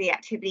refer to the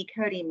activity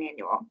coding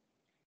manual.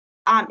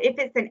 If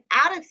it's an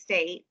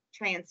out-of-state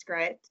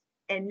transcript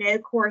and no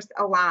course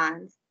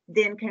aligns,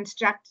 then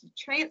construct a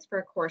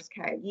transfer course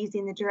code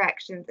using the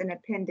directions in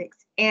Appendix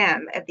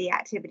M of the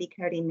activity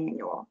coding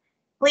manual.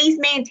 Please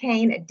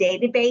maintain a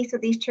database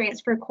of these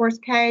transfer course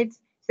codes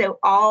so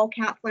all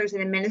counselors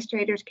and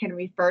administrators can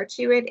refer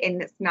to it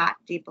and it's not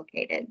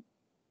duplicated.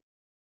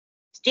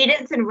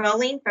 Students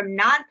enrolling from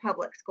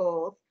non-public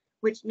schools,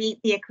 which meet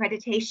the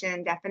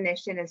accreditation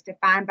definition as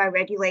defined by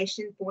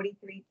Regulation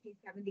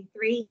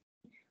 43-273,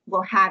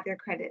 will have their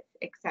credits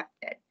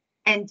accepted.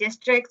 And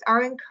districts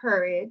are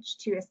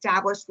encouraged to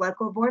establish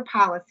local board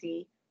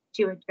policy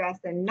to address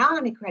the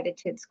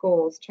non-accredited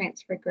schools'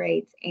 transfer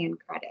grades and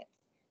credits.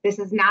 This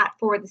is not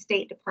for the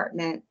State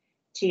Department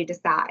to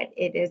decide.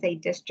 It is a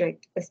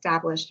district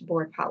established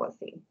board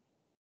policy.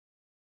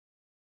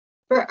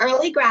 For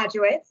early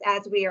graduates,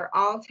 as we are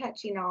all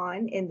touching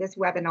on in this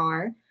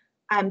webinar,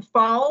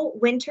 fall,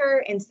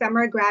 winter, and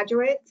summer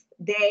graduates,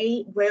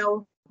 they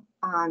will,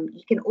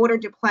 you can order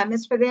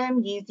diplomas for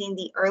them using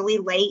the early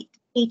late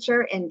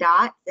feature in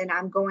DOTS, and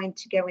I'm going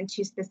to go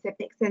into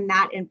specifics in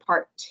that in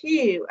part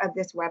 2 of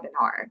this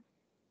webinar.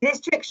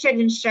 Districts should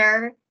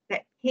ensure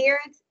that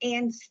parents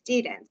and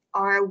students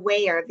are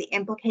aware of the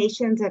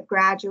implications of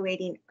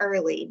graduating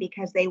early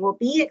because they will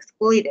be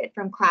excluded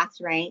from class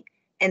rank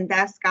and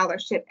thus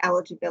scholarship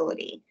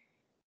eligibility.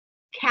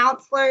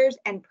 Counselors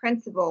and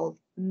principals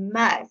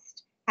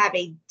must have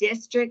a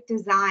district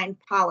design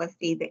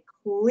policy that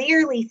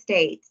clearly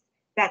states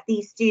that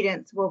these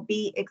students will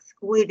be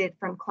excluded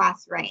from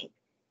class rank.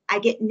 I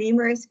get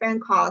numerous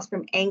phone calls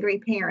from angry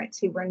parents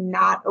who were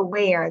not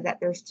aware that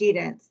their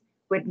students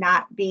would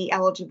not be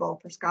eligible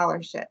for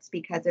scholarships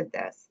because of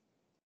this.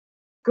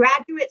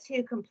 Graduates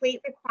who complete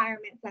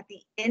requirements at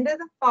the end of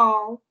the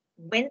fall,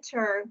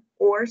 winter,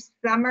 or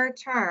summer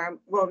term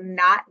will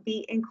not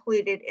be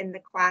included in the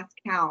class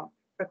count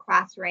for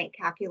class rank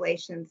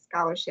calculation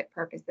scholarship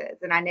purposes.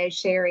 And I know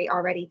Sherry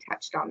already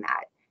touched on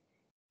that.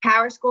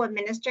 Power School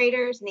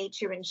administrators need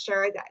to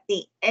ensure that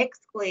the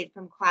exclude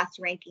from class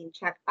ranking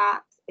checkbox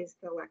is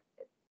selected.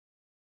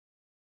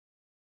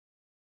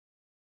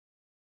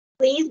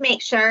 Please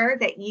make sure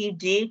that you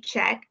do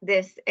check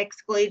this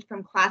exclude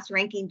from class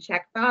ranking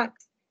checkbox.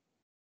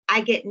 I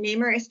get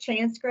numerous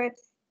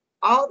transcripts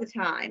all the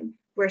time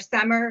where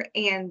summer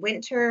and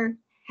winter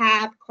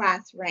have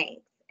class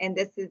ranks, and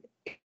this is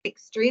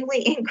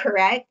extremely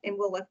incorrect and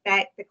will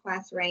affect the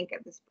class rank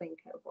of the spring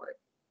cohort.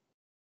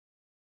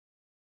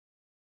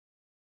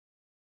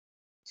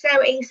 So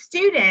a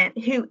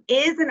student who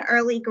is an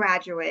early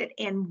graduate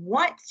and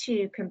wants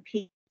to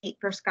compete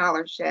for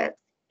scholarships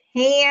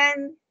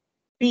can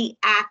be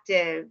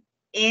active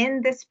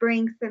in the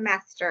spring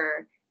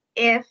semester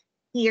if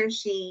he or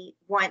she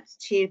wants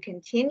to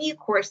continue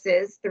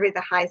courses through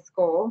the high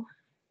school,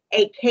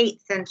 a Kate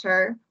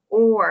Center,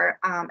 or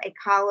a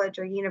college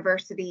or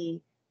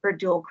university for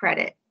dual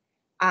credit.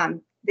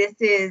 This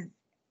is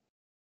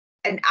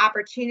an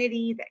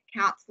opportunity that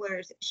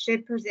counselors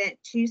should present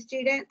to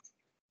students.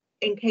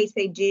 in case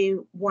they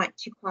do want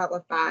to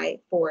qualify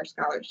for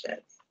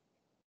scholarships.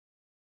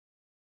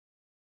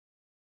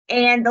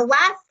 And the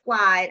last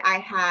slide I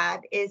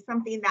have is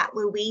something that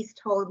Louise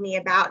told me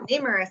about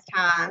numerous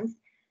times.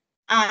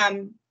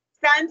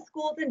 Some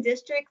schools and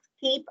districts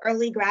keep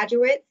early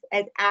graduates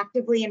as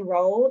actively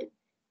enrolled,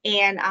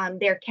 and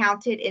they're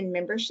counted in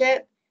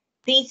membership.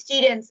 These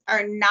students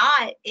are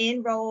not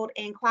enrolled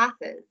in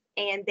classes,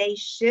 and they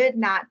should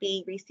not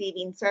be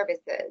receiving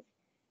services.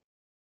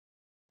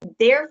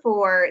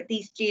 Therefore,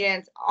 these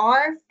students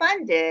are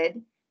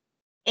funded,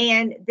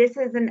 and this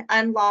is an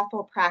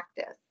unlawful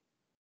practice.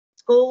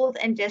 Schools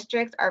and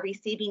districts are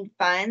receiving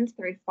funds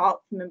through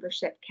false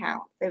membership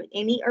counts. So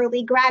any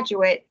early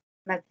graduate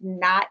must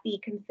not be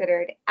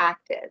considered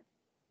active.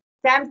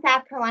 Some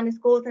South Carolina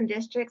schools and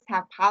districts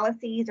have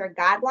policies or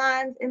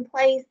guidelines in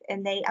place,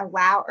 and they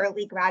allow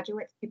early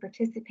graduates to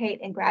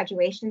participate in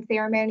graduation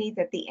ceremonies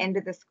at the end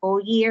of the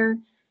school year.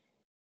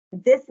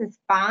 This is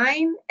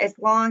fine as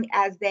long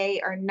as they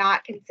are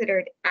not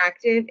considered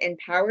active in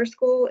Power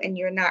School and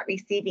you're not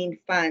receiving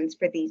funds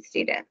for these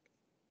students.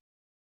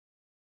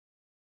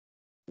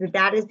 So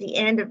that is the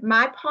end of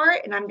my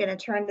part, and I'm going to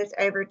turn this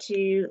over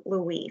to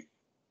Louise.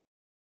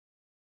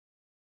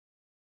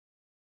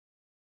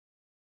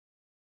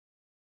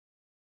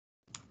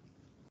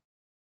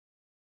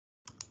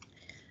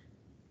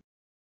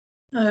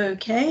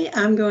 Okay,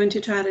 I'm going to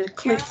try to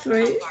click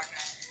through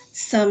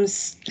some,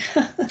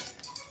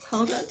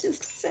 hold on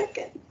just a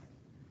second.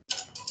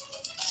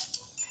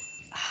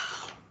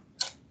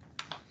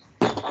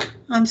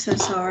 I'm so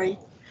sorry.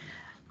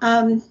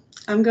 I'm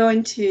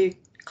going to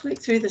click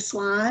through the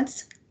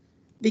slides,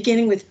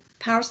 beginning with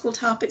Power School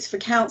topics for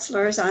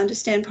counselors. I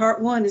understand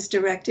part 1 is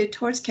directed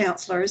towards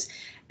counselors,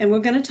 and we're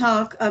going to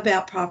talk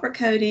about proper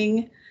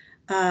coding,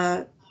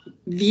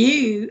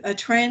 view a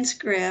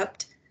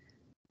transcript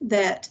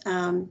that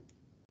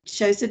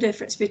shows the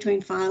difference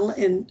between final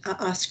and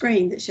a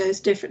screen that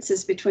shows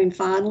differences between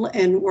final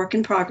and work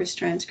in progress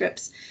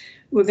transcripts.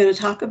 We're going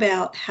to talk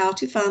about how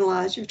to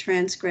finalize your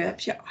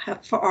transcript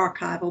for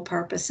archival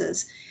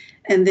purposes.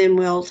 And then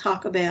we'll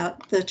talk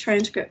about the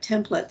transcript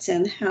templates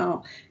and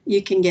how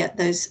you can get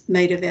those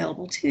made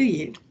available to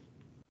you.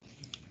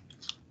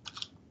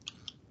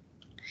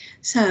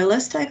 So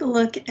let's take a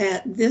look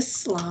at this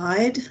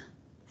slide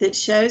that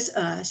shows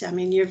us, I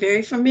mean, you're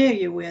very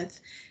familiar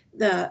with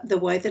the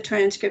way the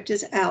transcript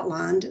is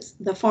outlined,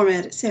 the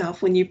format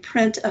itself, when you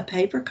print a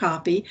paper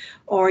copy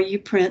or you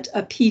print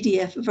a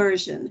PDF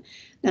version.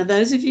 Now,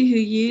 those of you who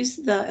use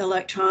the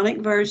electronic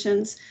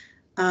versions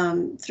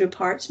through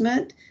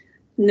Parchment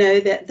know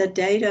that the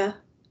data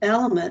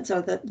elements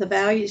or the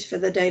values for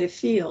the data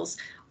fields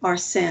are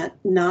sent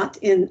not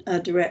in a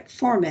direct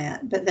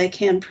format, but they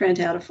can print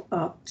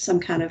out some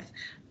kind of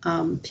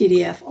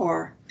PDF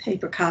or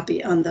paper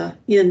copy on the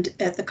end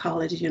at the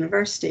college or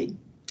university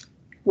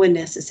when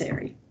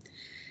necessary.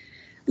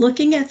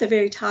 Looking at the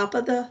very top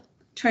of the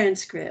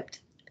transcript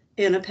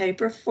in a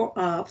paper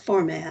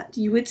format,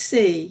 you would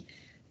see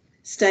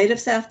State of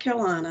South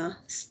Carolina,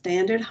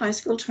 Standard High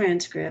School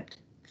Transcript,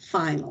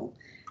 Final.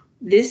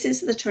 This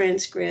is the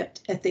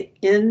transcript at the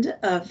end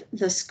of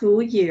the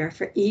school year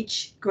for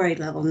each grade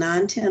level,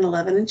 9, 10,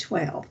 11, and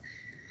 12,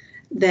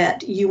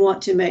 that you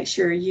want to make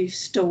sure you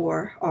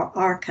store or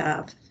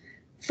archive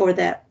for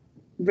that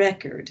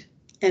record.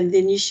 And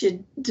then you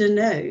should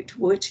denote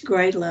which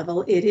grade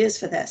level it is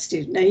for that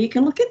student. Now you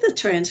can look at the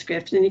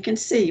transcript and you can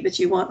see, but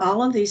you want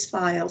all of these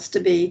files to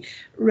be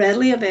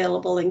readily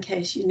available in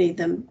case you need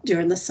them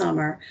during the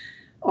summer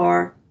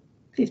or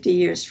 50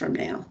 years from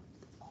now.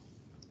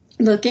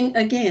 Looking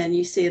again,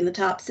 you see in the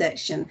top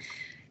section,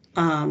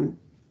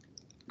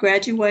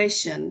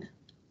 graduation,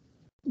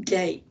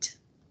 date,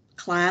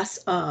 class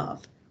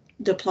of,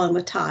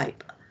 diploma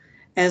type.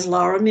 As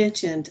Laura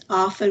mentioned,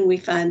 often we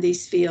find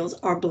these fields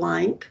are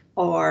blank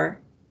or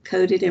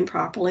coded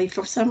improperly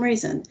for some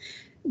reason.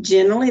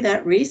 Generally,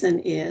 that reason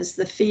is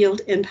the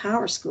field in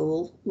Power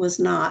School was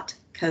not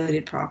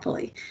coded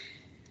properly.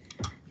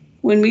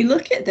 When we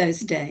look at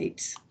those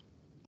dates,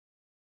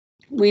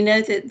 we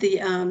know that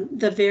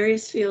the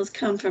various fields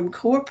come from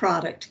core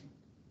product,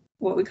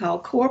 what we call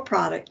core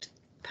product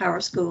Power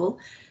School,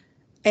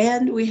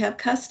 and we have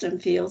custom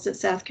fields that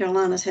South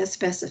Carolina has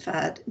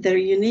specified that are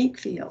unique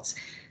fields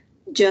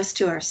just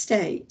to our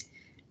state.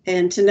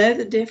 And to know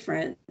the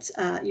difference,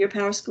 your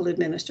Power School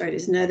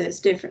administrators know those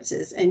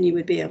differences and you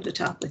would be able to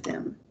talk with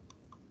them.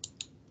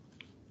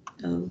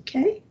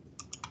 Okay.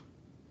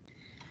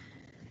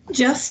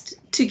 Just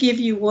to give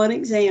you one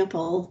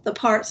example, the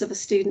parts of a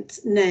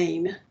student's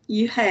name,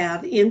 you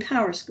have in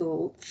Power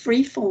School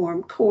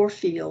free-form core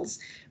fields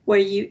where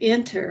you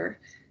enter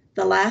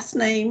the last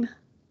name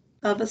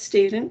of a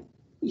student.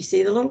 You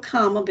see the little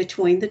comma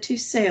between the two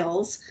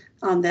cells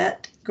on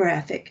that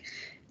graphic.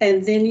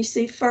 And then you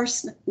see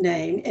first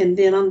name, and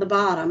then on the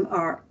bottom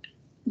are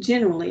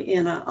generally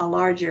in a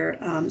larger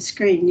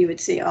screen, you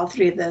would see all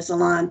three of those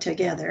aligned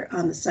together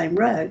on the same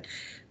row.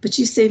 But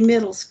you see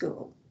middle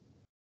school.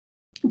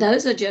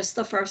 Those are just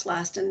the first,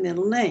 last, and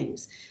middle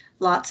names.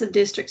 Lots of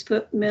districts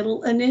put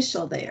middle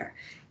initial there.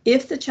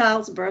 If the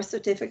child's birth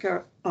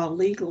certificate or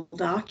legal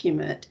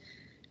document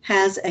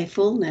has a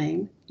full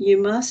name, you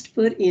must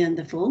put in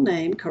the full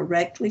name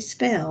correctly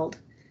spelled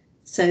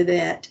so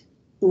that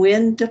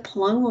when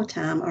diploma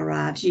time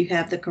arrives, you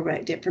have the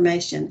correct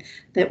information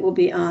that will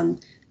be on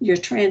your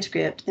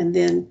transcript and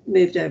then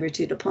moved over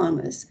to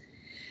diplomas.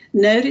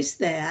 Notice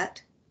that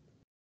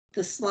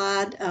the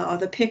slide or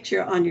the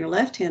picture on your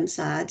left-hand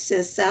side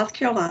says South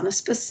Carolina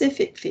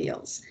specific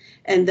fields.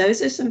 And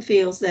those are some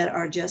fields that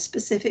are just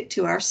specific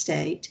to our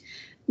state.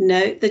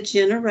 Note the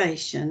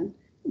generation,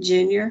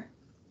 junior,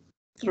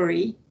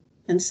 3,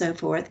 and so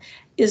forth,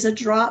 is a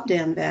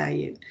drop-down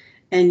value.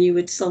 And you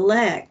would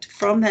select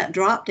from that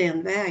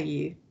drop-down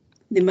value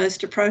the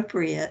most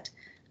appropriate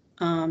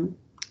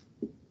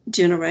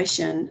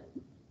generation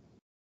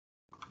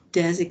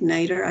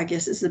designator, I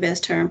guess is the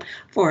best term,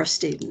 for a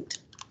student.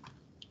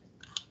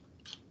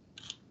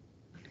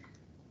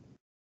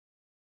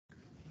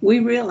 We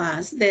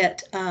realize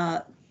that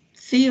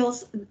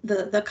fields,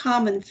 the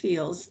common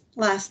fields,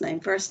 last name,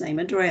 first name,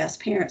 address,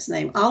 parent's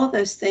name, all of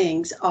those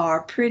things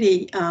are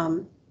pretty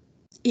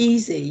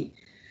easy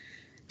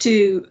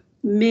to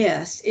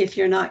miss if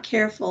you're not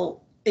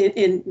careful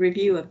in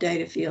review of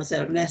data fields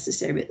that are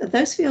necessary. But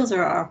those fields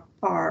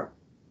are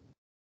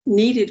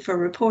needed for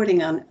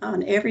reporting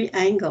on every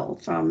angle,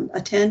 from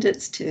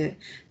attendance to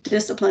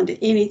discipline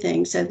to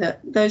anything. So that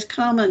those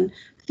common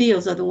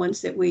fields are the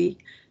ones that we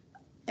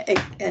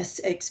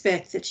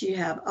expect that you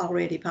have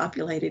already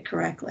populated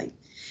correctly.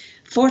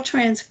 For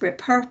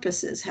transcript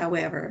purposes,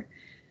 however,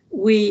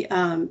 we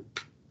are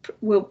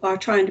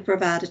trying to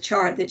provide a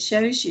chart that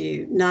shows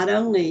you not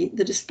only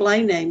the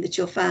display name that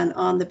you'll find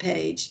on the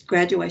page,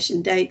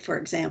 graduation date, for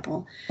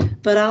example,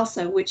 but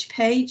also which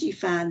page you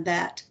find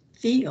that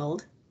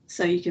field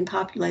so you can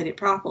populate it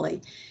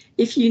properly.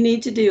 If you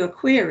need to do a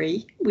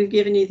query, we've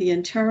given you the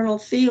internal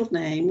field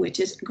name, which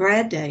is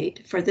grad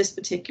date for this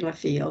particular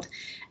field.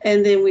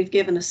 And then we've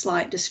given a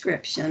slight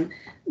description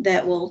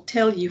that will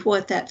tell you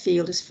what that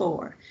field is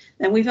for.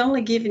 And we've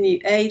only given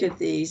you 8 of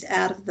these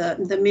out of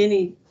the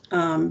many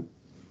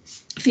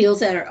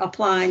fields that are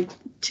applying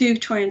to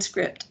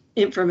transcript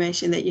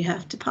information that you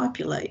have to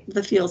populate,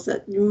 the fields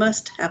that you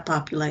must have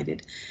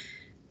populated.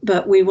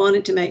 But we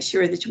wanted to make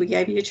sure that we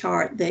gave you a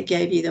chart that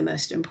gave you the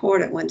most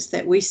important ones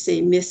that we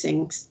see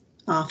missing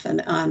often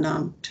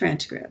on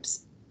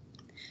transcripts.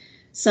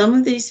 Some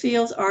of these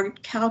fields are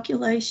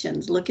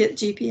calculations. Look at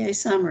GPA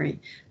summary.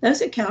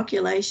 Those are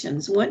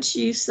calculations. Once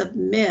you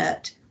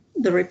submit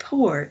the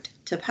report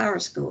to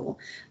PowerSchool,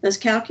 those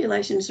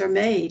calculations are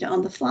made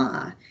on the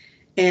fly,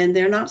 and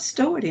they're not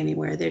stored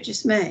anywhere. They're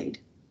just made.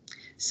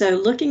 So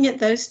looking at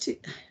those two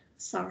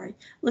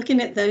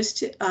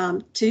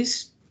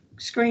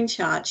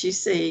screenshots, you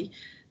see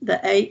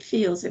the 8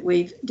 fields that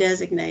we've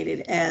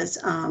designated as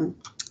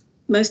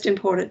most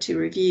important to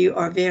review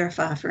or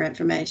verify for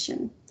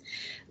information.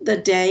 The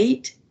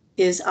date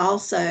is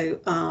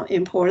also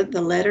important.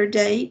 The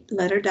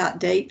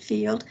letter.date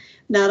field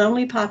not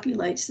only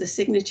populates the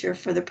signature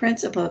for the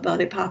principal,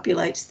 but it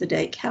populates the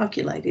date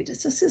calculated.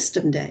 It's a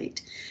system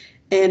date,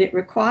 and it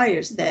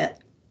requires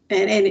that,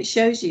 and it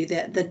shows you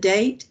that the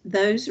date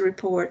those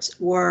reports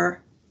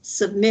were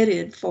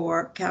submitted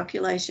for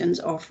calculations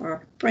or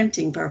for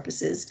printing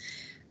purposes,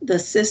 the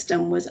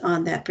system was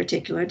on that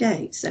particular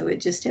date. So it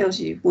just tells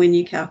you when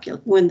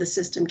the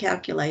system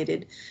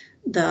calculated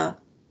the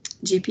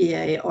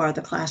GPA or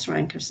the class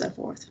rank or so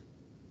forth.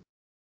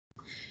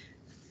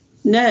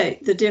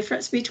 Note the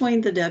difference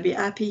between the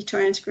WIP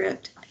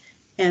transcript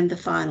and the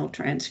final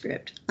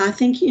transcript. I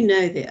think you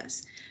know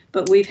this,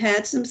 but we've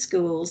had some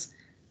schools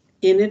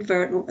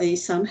inadvertently,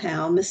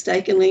 somehow,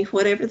 mistakenly,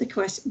 whatever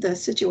the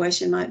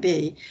situation might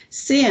be,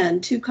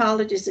 send to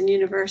colleges and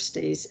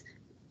universities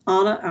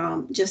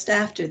on just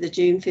after the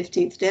June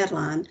 15th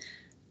deadline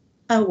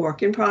a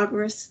work in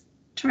progress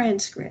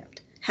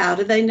transcript. How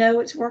do they know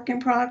it's work in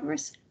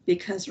progress?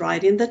 Because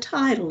right in the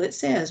title it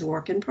says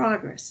work in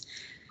progress.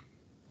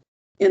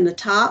 In the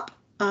top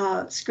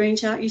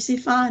screenshot you see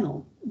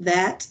final.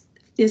 That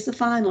is the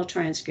final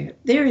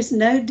transcript. There is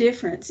no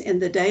difference in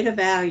the data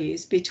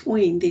values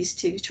between these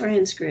two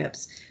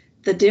transcripts.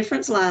 The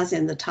difference lies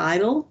in the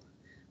title,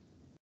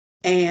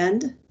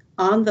 and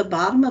on the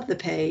bottom of the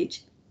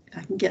page, if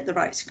I can get the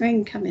right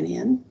screen coming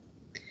in,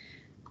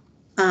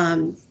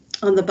 on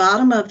the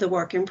bottom of the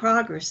work in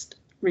progress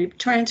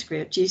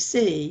transcript, you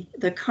see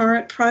the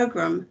current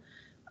program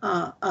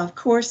of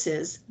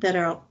courses that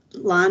are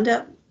lined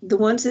up. The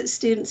ones that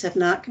students have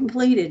not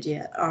completed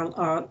yet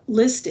are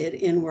listed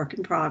in work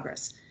in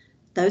progress.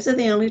 Those are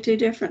the only two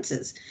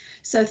differences.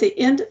 So at the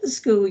end of the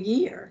school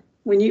year,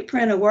 when you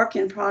print a work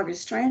in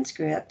progress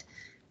transcript,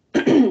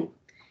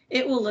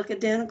 it will look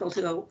identical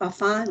to a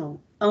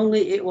final,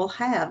 only it will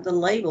have the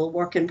label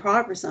work in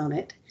progress on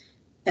it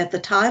at the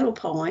title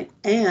point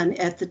and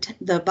at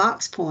the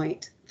box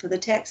point for the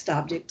text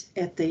object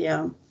at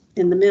the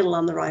in the middle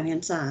on the right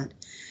hand side.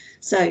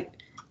 So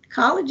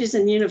colleges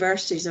and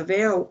universities are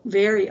very,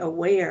 very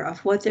aware of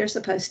what they're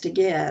supposed to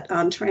get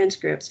on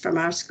transcripts from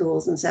our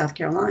schools in South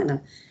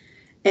Carolina.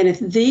 And if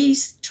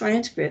these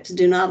transcripts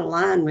do not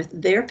align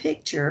with their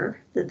picture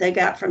that they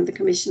got from the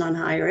Commission on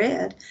Higher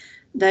Ed,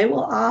 they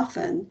will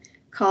often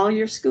call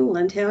your school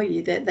and tell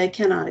you that they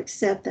cannot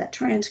accept that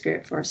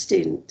transcript for a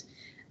student.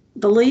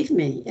 Believe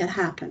me, it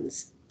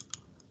happens.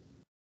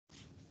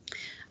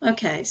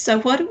 Okay, so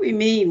what do we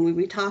mean when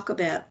we talk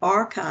about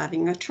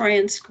archiving a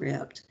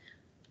transcript?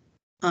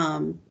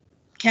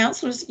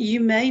 Counselors, you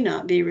may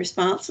not be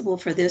responsible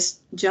for this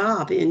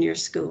job in your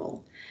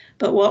school,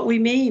 but what we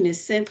mean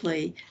is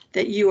simply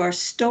that you are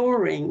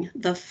storing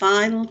the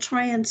final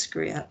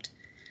transcript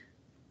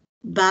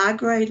by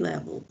grade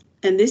level.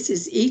 And this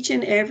is each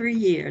and every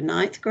year,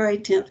 9th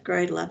grade, 10th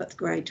grade, 11th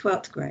grade,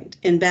 12th grade.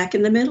 And back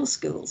in the middle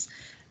schools,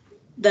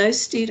 those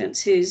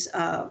students whose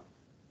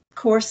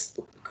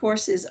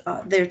courses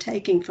they're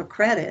taking for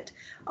credit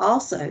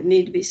also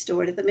need to be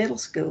stored at the middle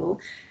school.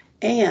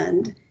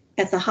 And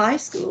at the high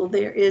school,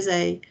 there is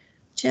a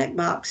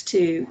checkbox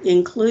to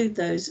include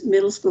those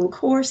middle school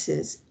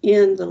courses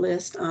in the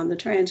list on the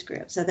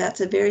transcript. So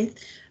that's a very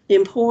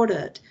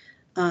important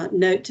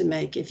note to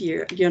make. If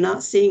you're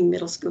not seeing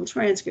middle school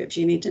transcripts,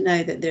 you need to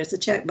know that there's a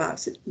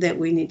checkbox that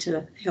we need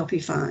to help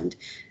you find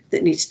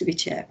that needs to be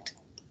checked.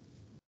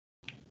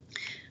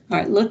 All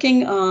right,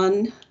 looking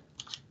on,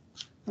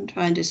 I'm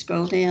trying to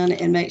scroll down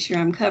and make sure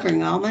I'm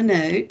covering all my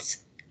notes.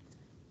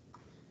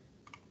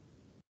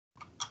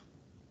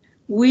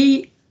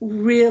 We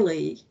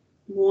really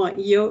want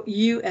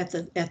you at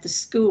the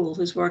school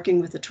who's working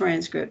with the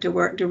transcript to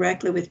work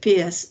directly with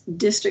PS,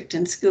 district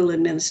and school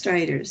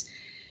administrators,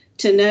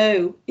 to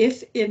know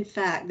if in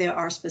fact there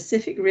are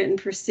specific written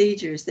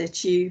procedures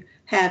that you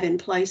have in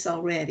place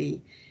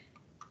already.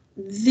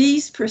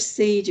 These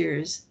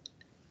procedures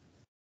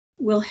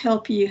will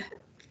help you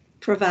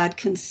provide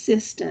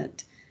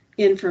consistent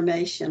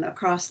information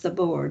across the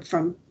board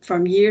from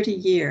year to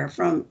year,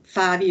 from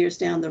 5 years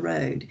down the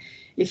road.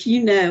 If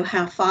you know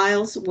how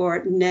files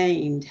were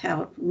named,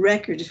 how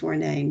records were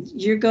named,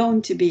 you're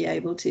going to be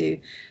able to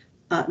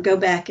go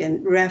back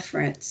and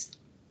reference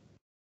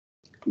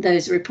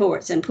those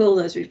reports and pull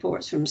those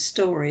reports from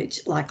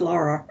storage like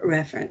Laura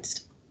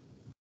referenced.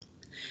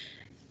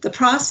 The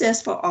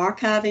process for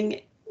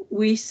archiving,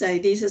 we say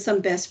these are some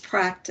best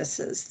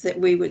practices that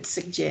we would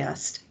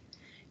suggest.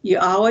 You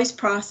always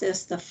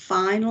process the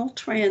final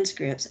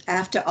transcripts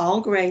after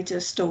all grades are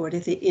stored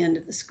at the end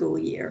of the school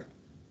year.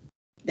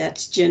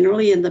 That's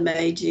generally in the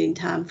May-June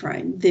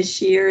timeframe.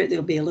 This year,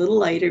 it'll be a little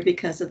later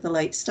because of the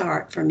late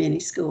start for many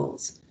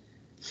schools.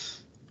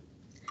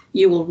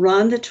 You will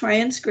run the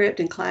transcript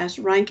and class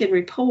ranking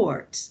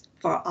reports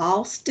for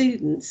all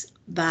students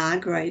by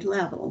grade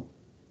level,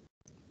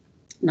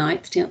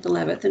 9th, 10th,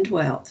 11th, and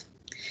 12th.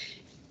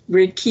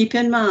 Keep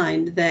in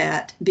mind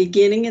that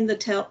beginning in the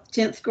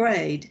 10th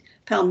grade,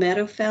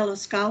 Palmetto Fellow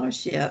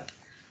Scholarship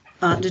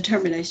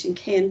determination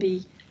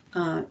can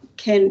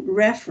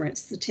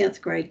reference the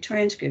 10th grade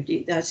transcript.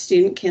 A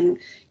student can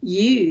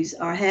use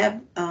or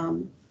have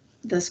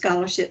the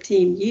scholarship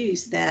team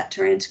use that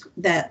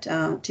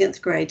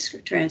 10th grade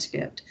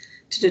transcript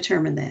to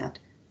determine that.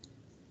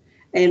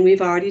 And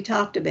we've already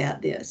talked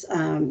about this.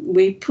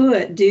 We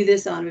do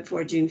this on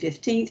before June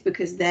 15th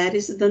because that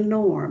is the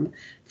norm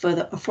for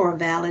a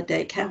valid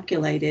date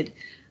calculated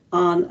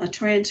on a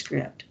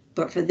transcript.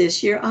 But for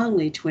this year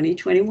only,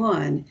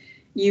 2021,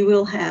 you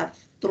will have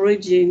through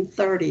June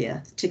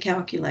 30th to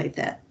calculate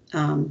that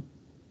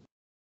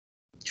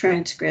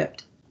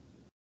transcript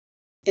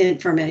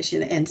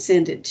information and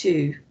send it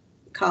to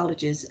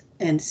colleges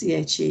and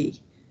CHE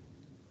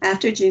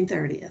after June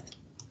 30th.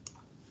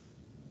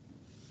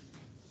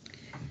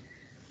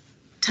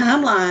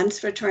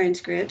 Timelines for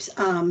transcripts.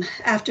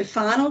 After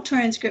final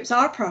transcripts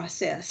are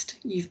processed,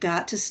 you've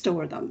got to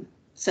store them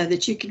so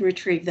that you can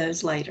retrieve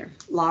those later.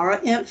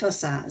 Laura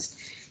emphasized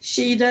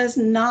she does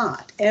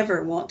not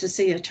ever want to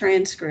see a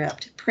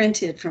transcript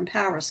printed from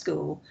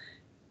PowerSchool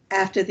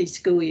after the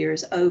school year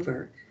is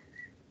over.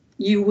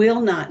 You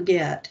will not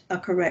get a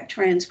correct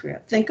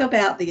transcript. Think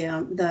about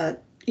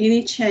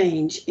any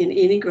change in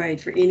any grade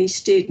for any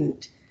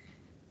student.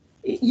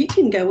 You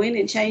can go in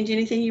and change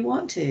anything you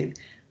want to,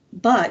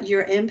 but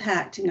you're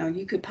impacting, or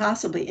you could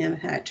possibly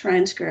impact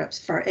transcripts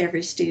for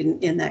every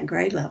student in that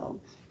grade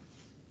level.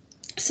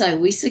 So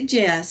we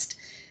suggest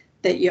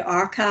that you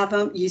archive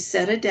them, you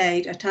set a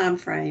date, a time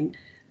frame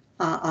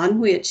on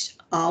which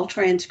all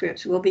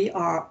transcripts will be,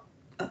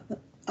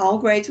 all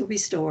grades will be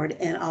stored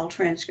and all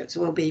transcripts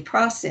will be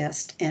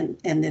processed and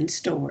then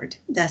stored.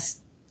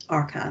 That's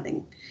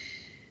archiving.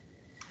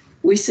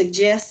 We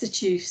suggest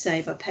that you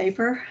save a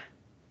paper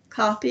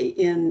copy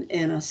in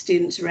a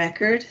student's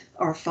record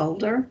or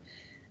folder.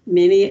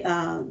 Many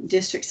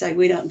districts say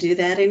we don't do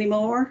that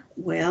anymore.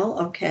 Well,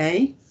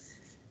 okay.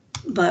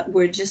 But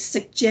we're just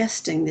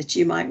suggesting that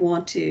you might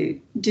want to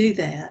do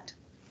that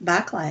by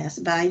class,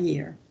 by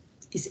year.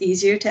 It's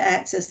easier to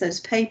access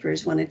those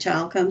papers when a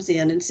child comes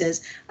in and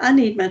says, I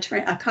need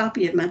a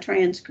copy of my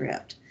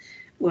transcript.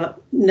 Well,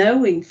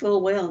 knowing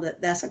full well that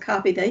that's a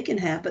copy they can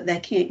have, but they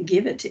can't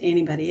give it to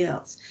anybody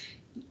else.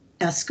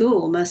 A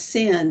school must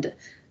send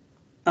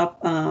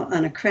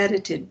an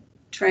accredited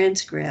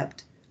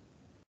transcript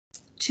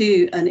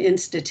to an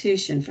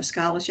institution for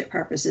scholarship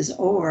purposes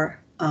or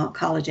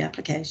college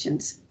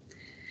applications.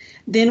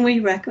 Then we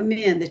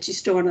recommend that you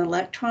store an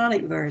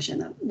electronic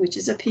version, which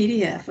is a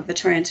PDF of a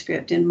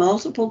transcript, in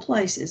multiple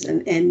places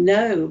and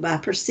know by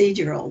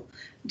procedural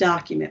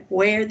document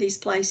where these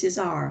places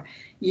are.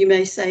 You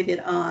may save it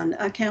on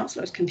a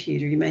counselor's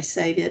computer. You may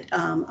save it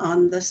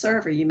on the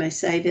server. You may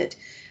save it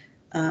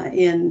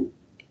in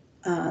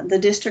the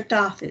district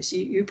office.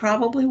 You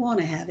probably want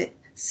to have it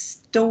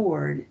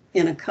stored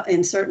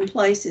in certain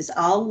places,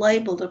 all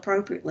labeled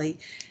appropriately.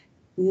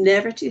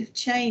 Never to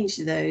change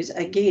those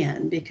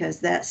again, because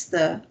that's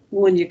the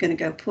one you're going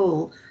to go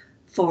pull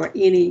for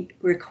any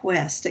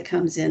request that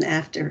comes in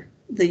after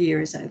the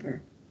year is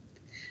over.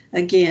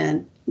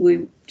 Again,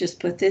 we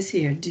just put this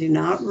here. Do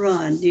not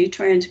run new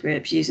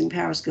transcripts using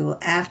PowerSchool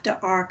after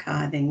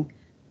archiving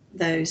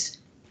those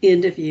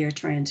end-of-year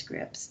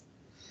transcripts.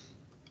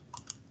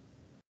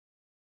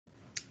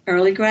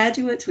 Early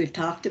graduates, we've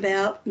talked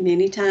about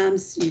many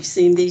times. You've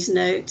seen these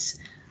notes.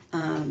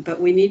 But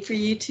we need for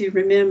you to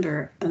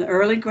remember an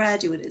early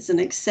graduate is an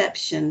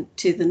exception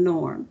to the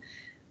norm.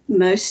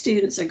 Most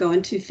students are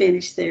going to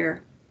finish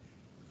their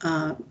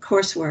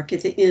coursework at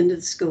the end of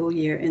the school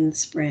year in the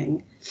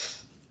spring.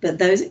 But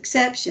those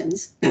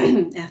exceptions,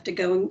 after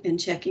going and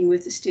checking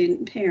with the student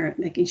and parent,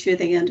 making sure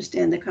they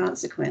understand the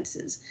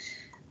consequences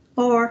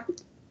or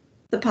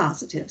the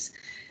positives,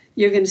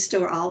 you're going to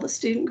store all the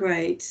student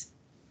grades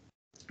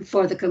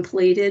for the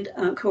completed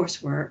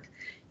coursework.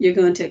 You're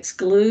going to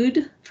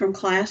exclude from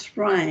class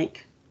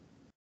rank.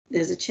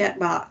 There's a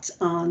checkbox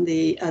on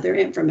the other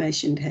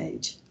information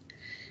page.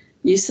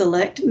 You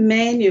select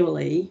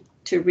manually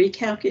to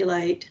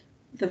recalculate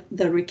the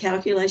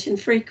recalculation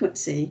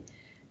frequency.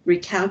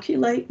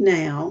 Recalculate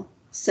now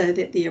so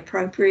that the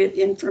appropriate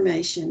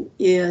information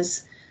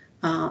is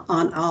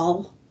on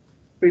all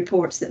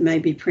reports that may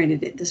be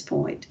printed at this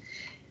point.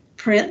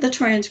 Print the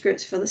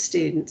transcripts for the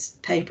students,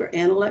 paper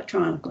and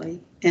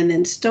electronically, and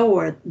then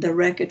store the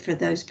record for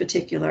those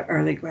particular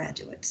early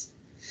graduates.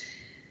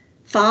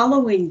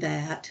 Following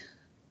that,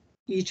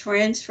 you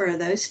transfer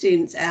those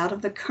students out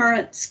of the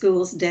current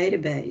school's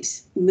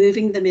database,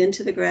 moving them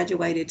into the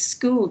graduated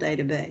school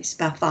database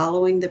by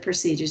following the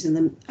procedures in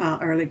the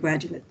early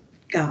graduate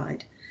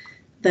guide.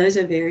 Those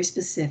are very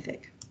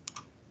specific.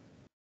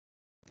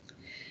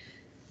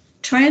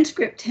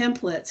 Transcript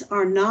templates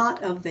are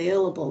not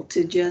available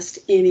to just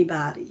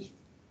anybody.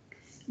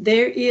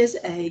 There is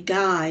a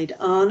guide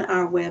on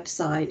our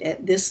website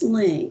at this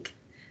link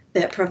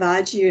that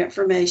provides you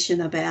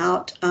information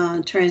about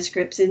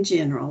transcripts in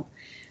general.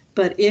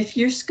 But if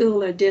your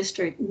school or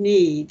district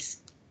needs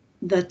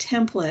the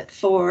template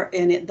for,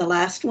 and the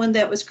last one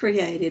that was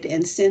created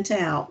and sent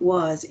out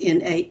was in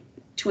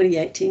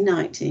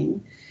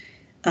 2018-19,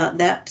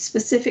 that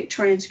specific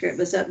transcript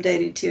was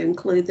updated to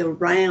include the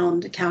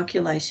round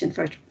calculation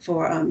for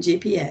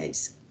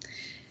GPAs.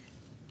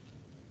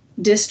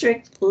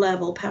 District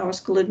level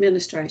PowerSchool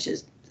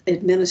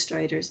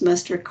administrators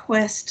must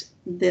request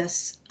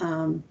this,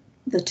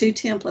 the two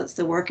templates,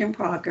 the work in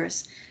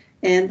progress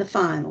and the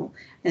final.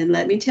 And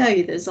let me tell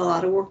you, there's a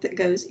lot of work that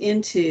goes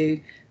into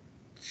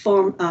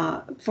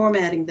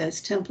formatting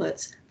those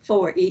templates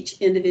for each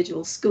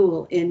individual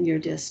school in your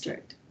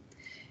district.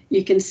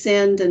 You can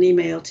send an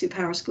email to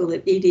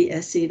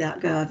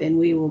powerschool@edsc.gov, and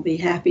we will be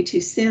happy to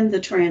send the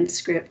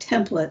transcript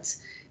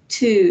templates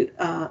to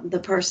the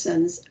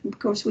persons. Of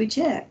course, we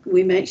check.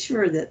 We make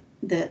sure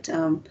that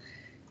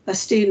a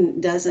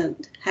student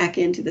doesn't hack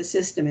into the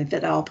system if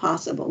at all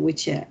possible. We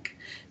check.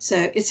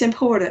 So it's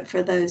important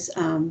for those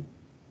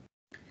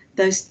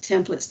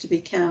templates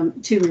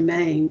to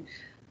remain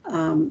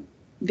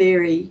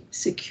very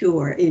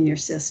secure in your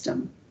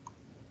system.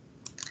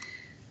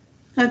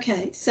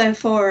 Okay, so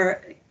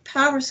for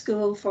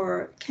PowerSchool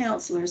for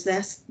counselors,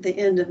 that's the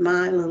end of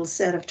my little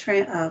set of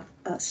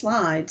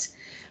slides.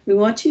 We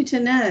want you to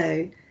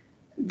know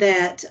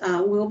that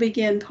we'll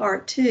begin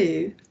part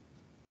 2.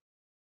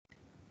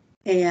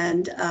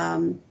 And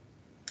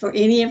for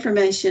any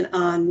information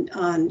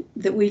on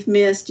that we've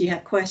missed, you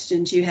have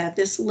questions, you have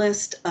this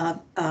list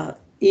of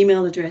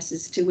email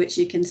addresses to which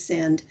you can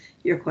send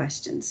your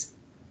questions.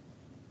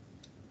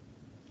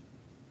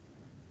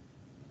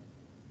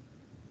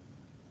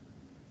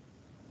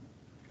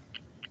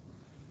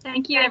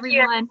 Thank you,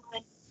 everyone.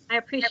 I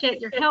appreciate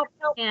your help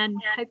and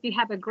hope you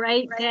have a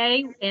great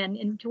day and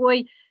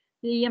enjoy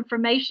the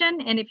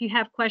information. And if you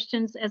have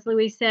questions, as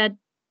Louise said,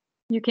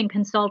 you can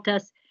consult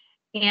us,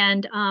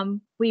 and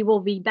we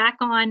will be back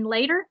on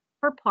later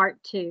for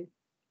part 2.